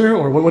getting older,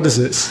 or what is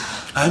this?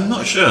 I'm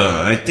not sure.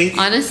 I think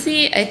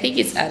Honestly, I think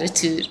it's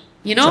attitude.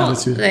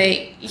 attitude.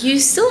 Like you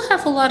still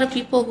have a lot of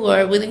people who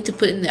are willing to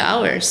put in the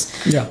hours,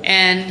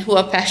 and who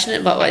are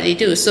passionate about what they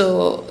do.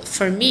 So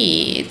for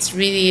me,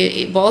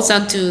 it boils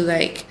down to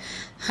like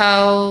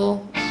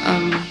how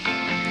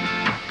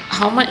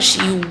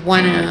much you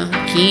wanna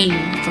gain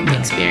from the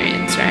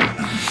experience, right?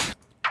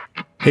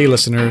 Hey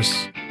listeners,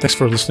 thanks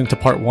for listening to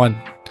part 1.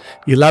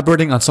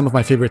 Elaborating on some of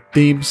my favorite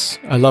themes,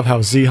 I love how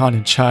Zehan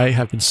and Chai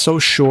have been so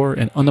sure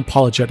and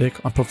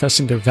unapologetic on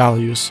professing their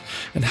values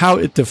and how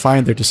it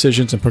defined their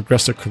decisions and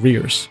progressed their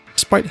careers.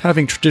 Despite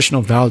having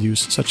traditional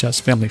values such as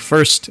family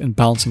first and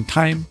balancing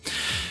time,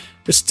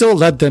 it still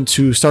led them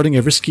to starting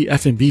a risky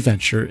F&B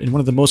venture in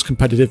one of the most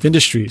competitive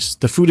industries,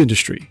 the food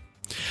industry.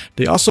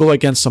 They also go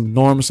against some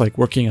norms like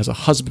working as a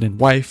husband and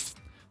wife,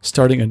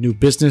 starting a new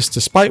business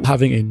despite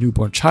having a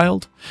newborn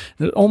child.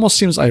 And it almost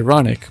seems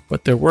ironic,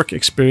 but their work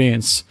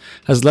experience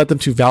has led them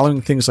to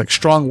valuing things like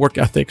strong work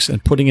ethics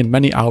and putting in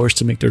many hours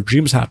to make their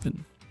dreams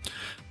happen.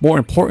 More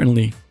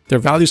importantly, their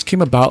values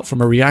came about from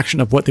a reaction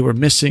of what they were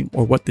missing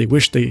or what they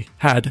wished they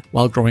had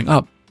while growing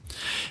up.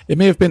 It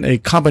may have been a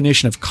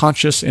combination of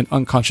conscious and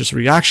unconscious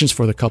reactions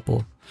for the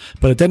couple,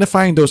 but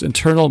identifying those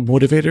internal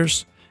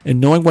motivators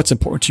and knowing what's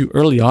important to you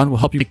early on will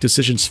help you make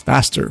decisions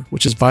faster,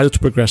 which is vital to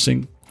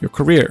progressing your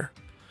career.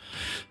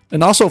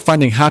 And also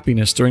finding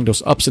happiness during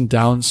those ups and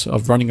downs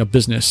of running a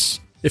business.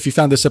 If you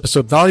found this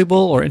episode valuable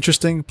or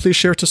interesting, please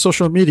share it to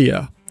social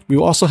media. We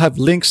will also have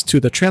links to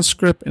the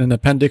transcript and an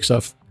appendix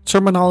of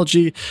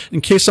terminology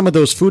in case some of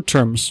those food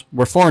terms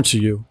were foreign to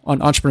you on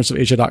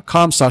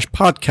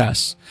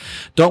entrepreneursofasia.com/podcasts.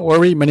 Don't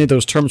worry, many of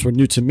those terms were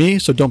new to me,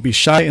 so don't be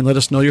shy and let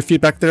us know your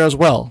feedback there as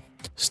well.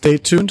 Stay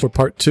tuned for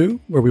part 2,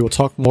 where we will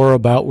talk more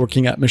about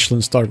working at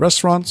Michelin-starred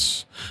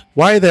restaurants,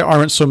 why there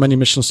aren't so many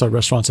Michelin-starred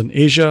restaurants in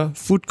Asia,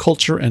 food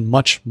culture, and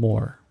much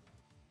more.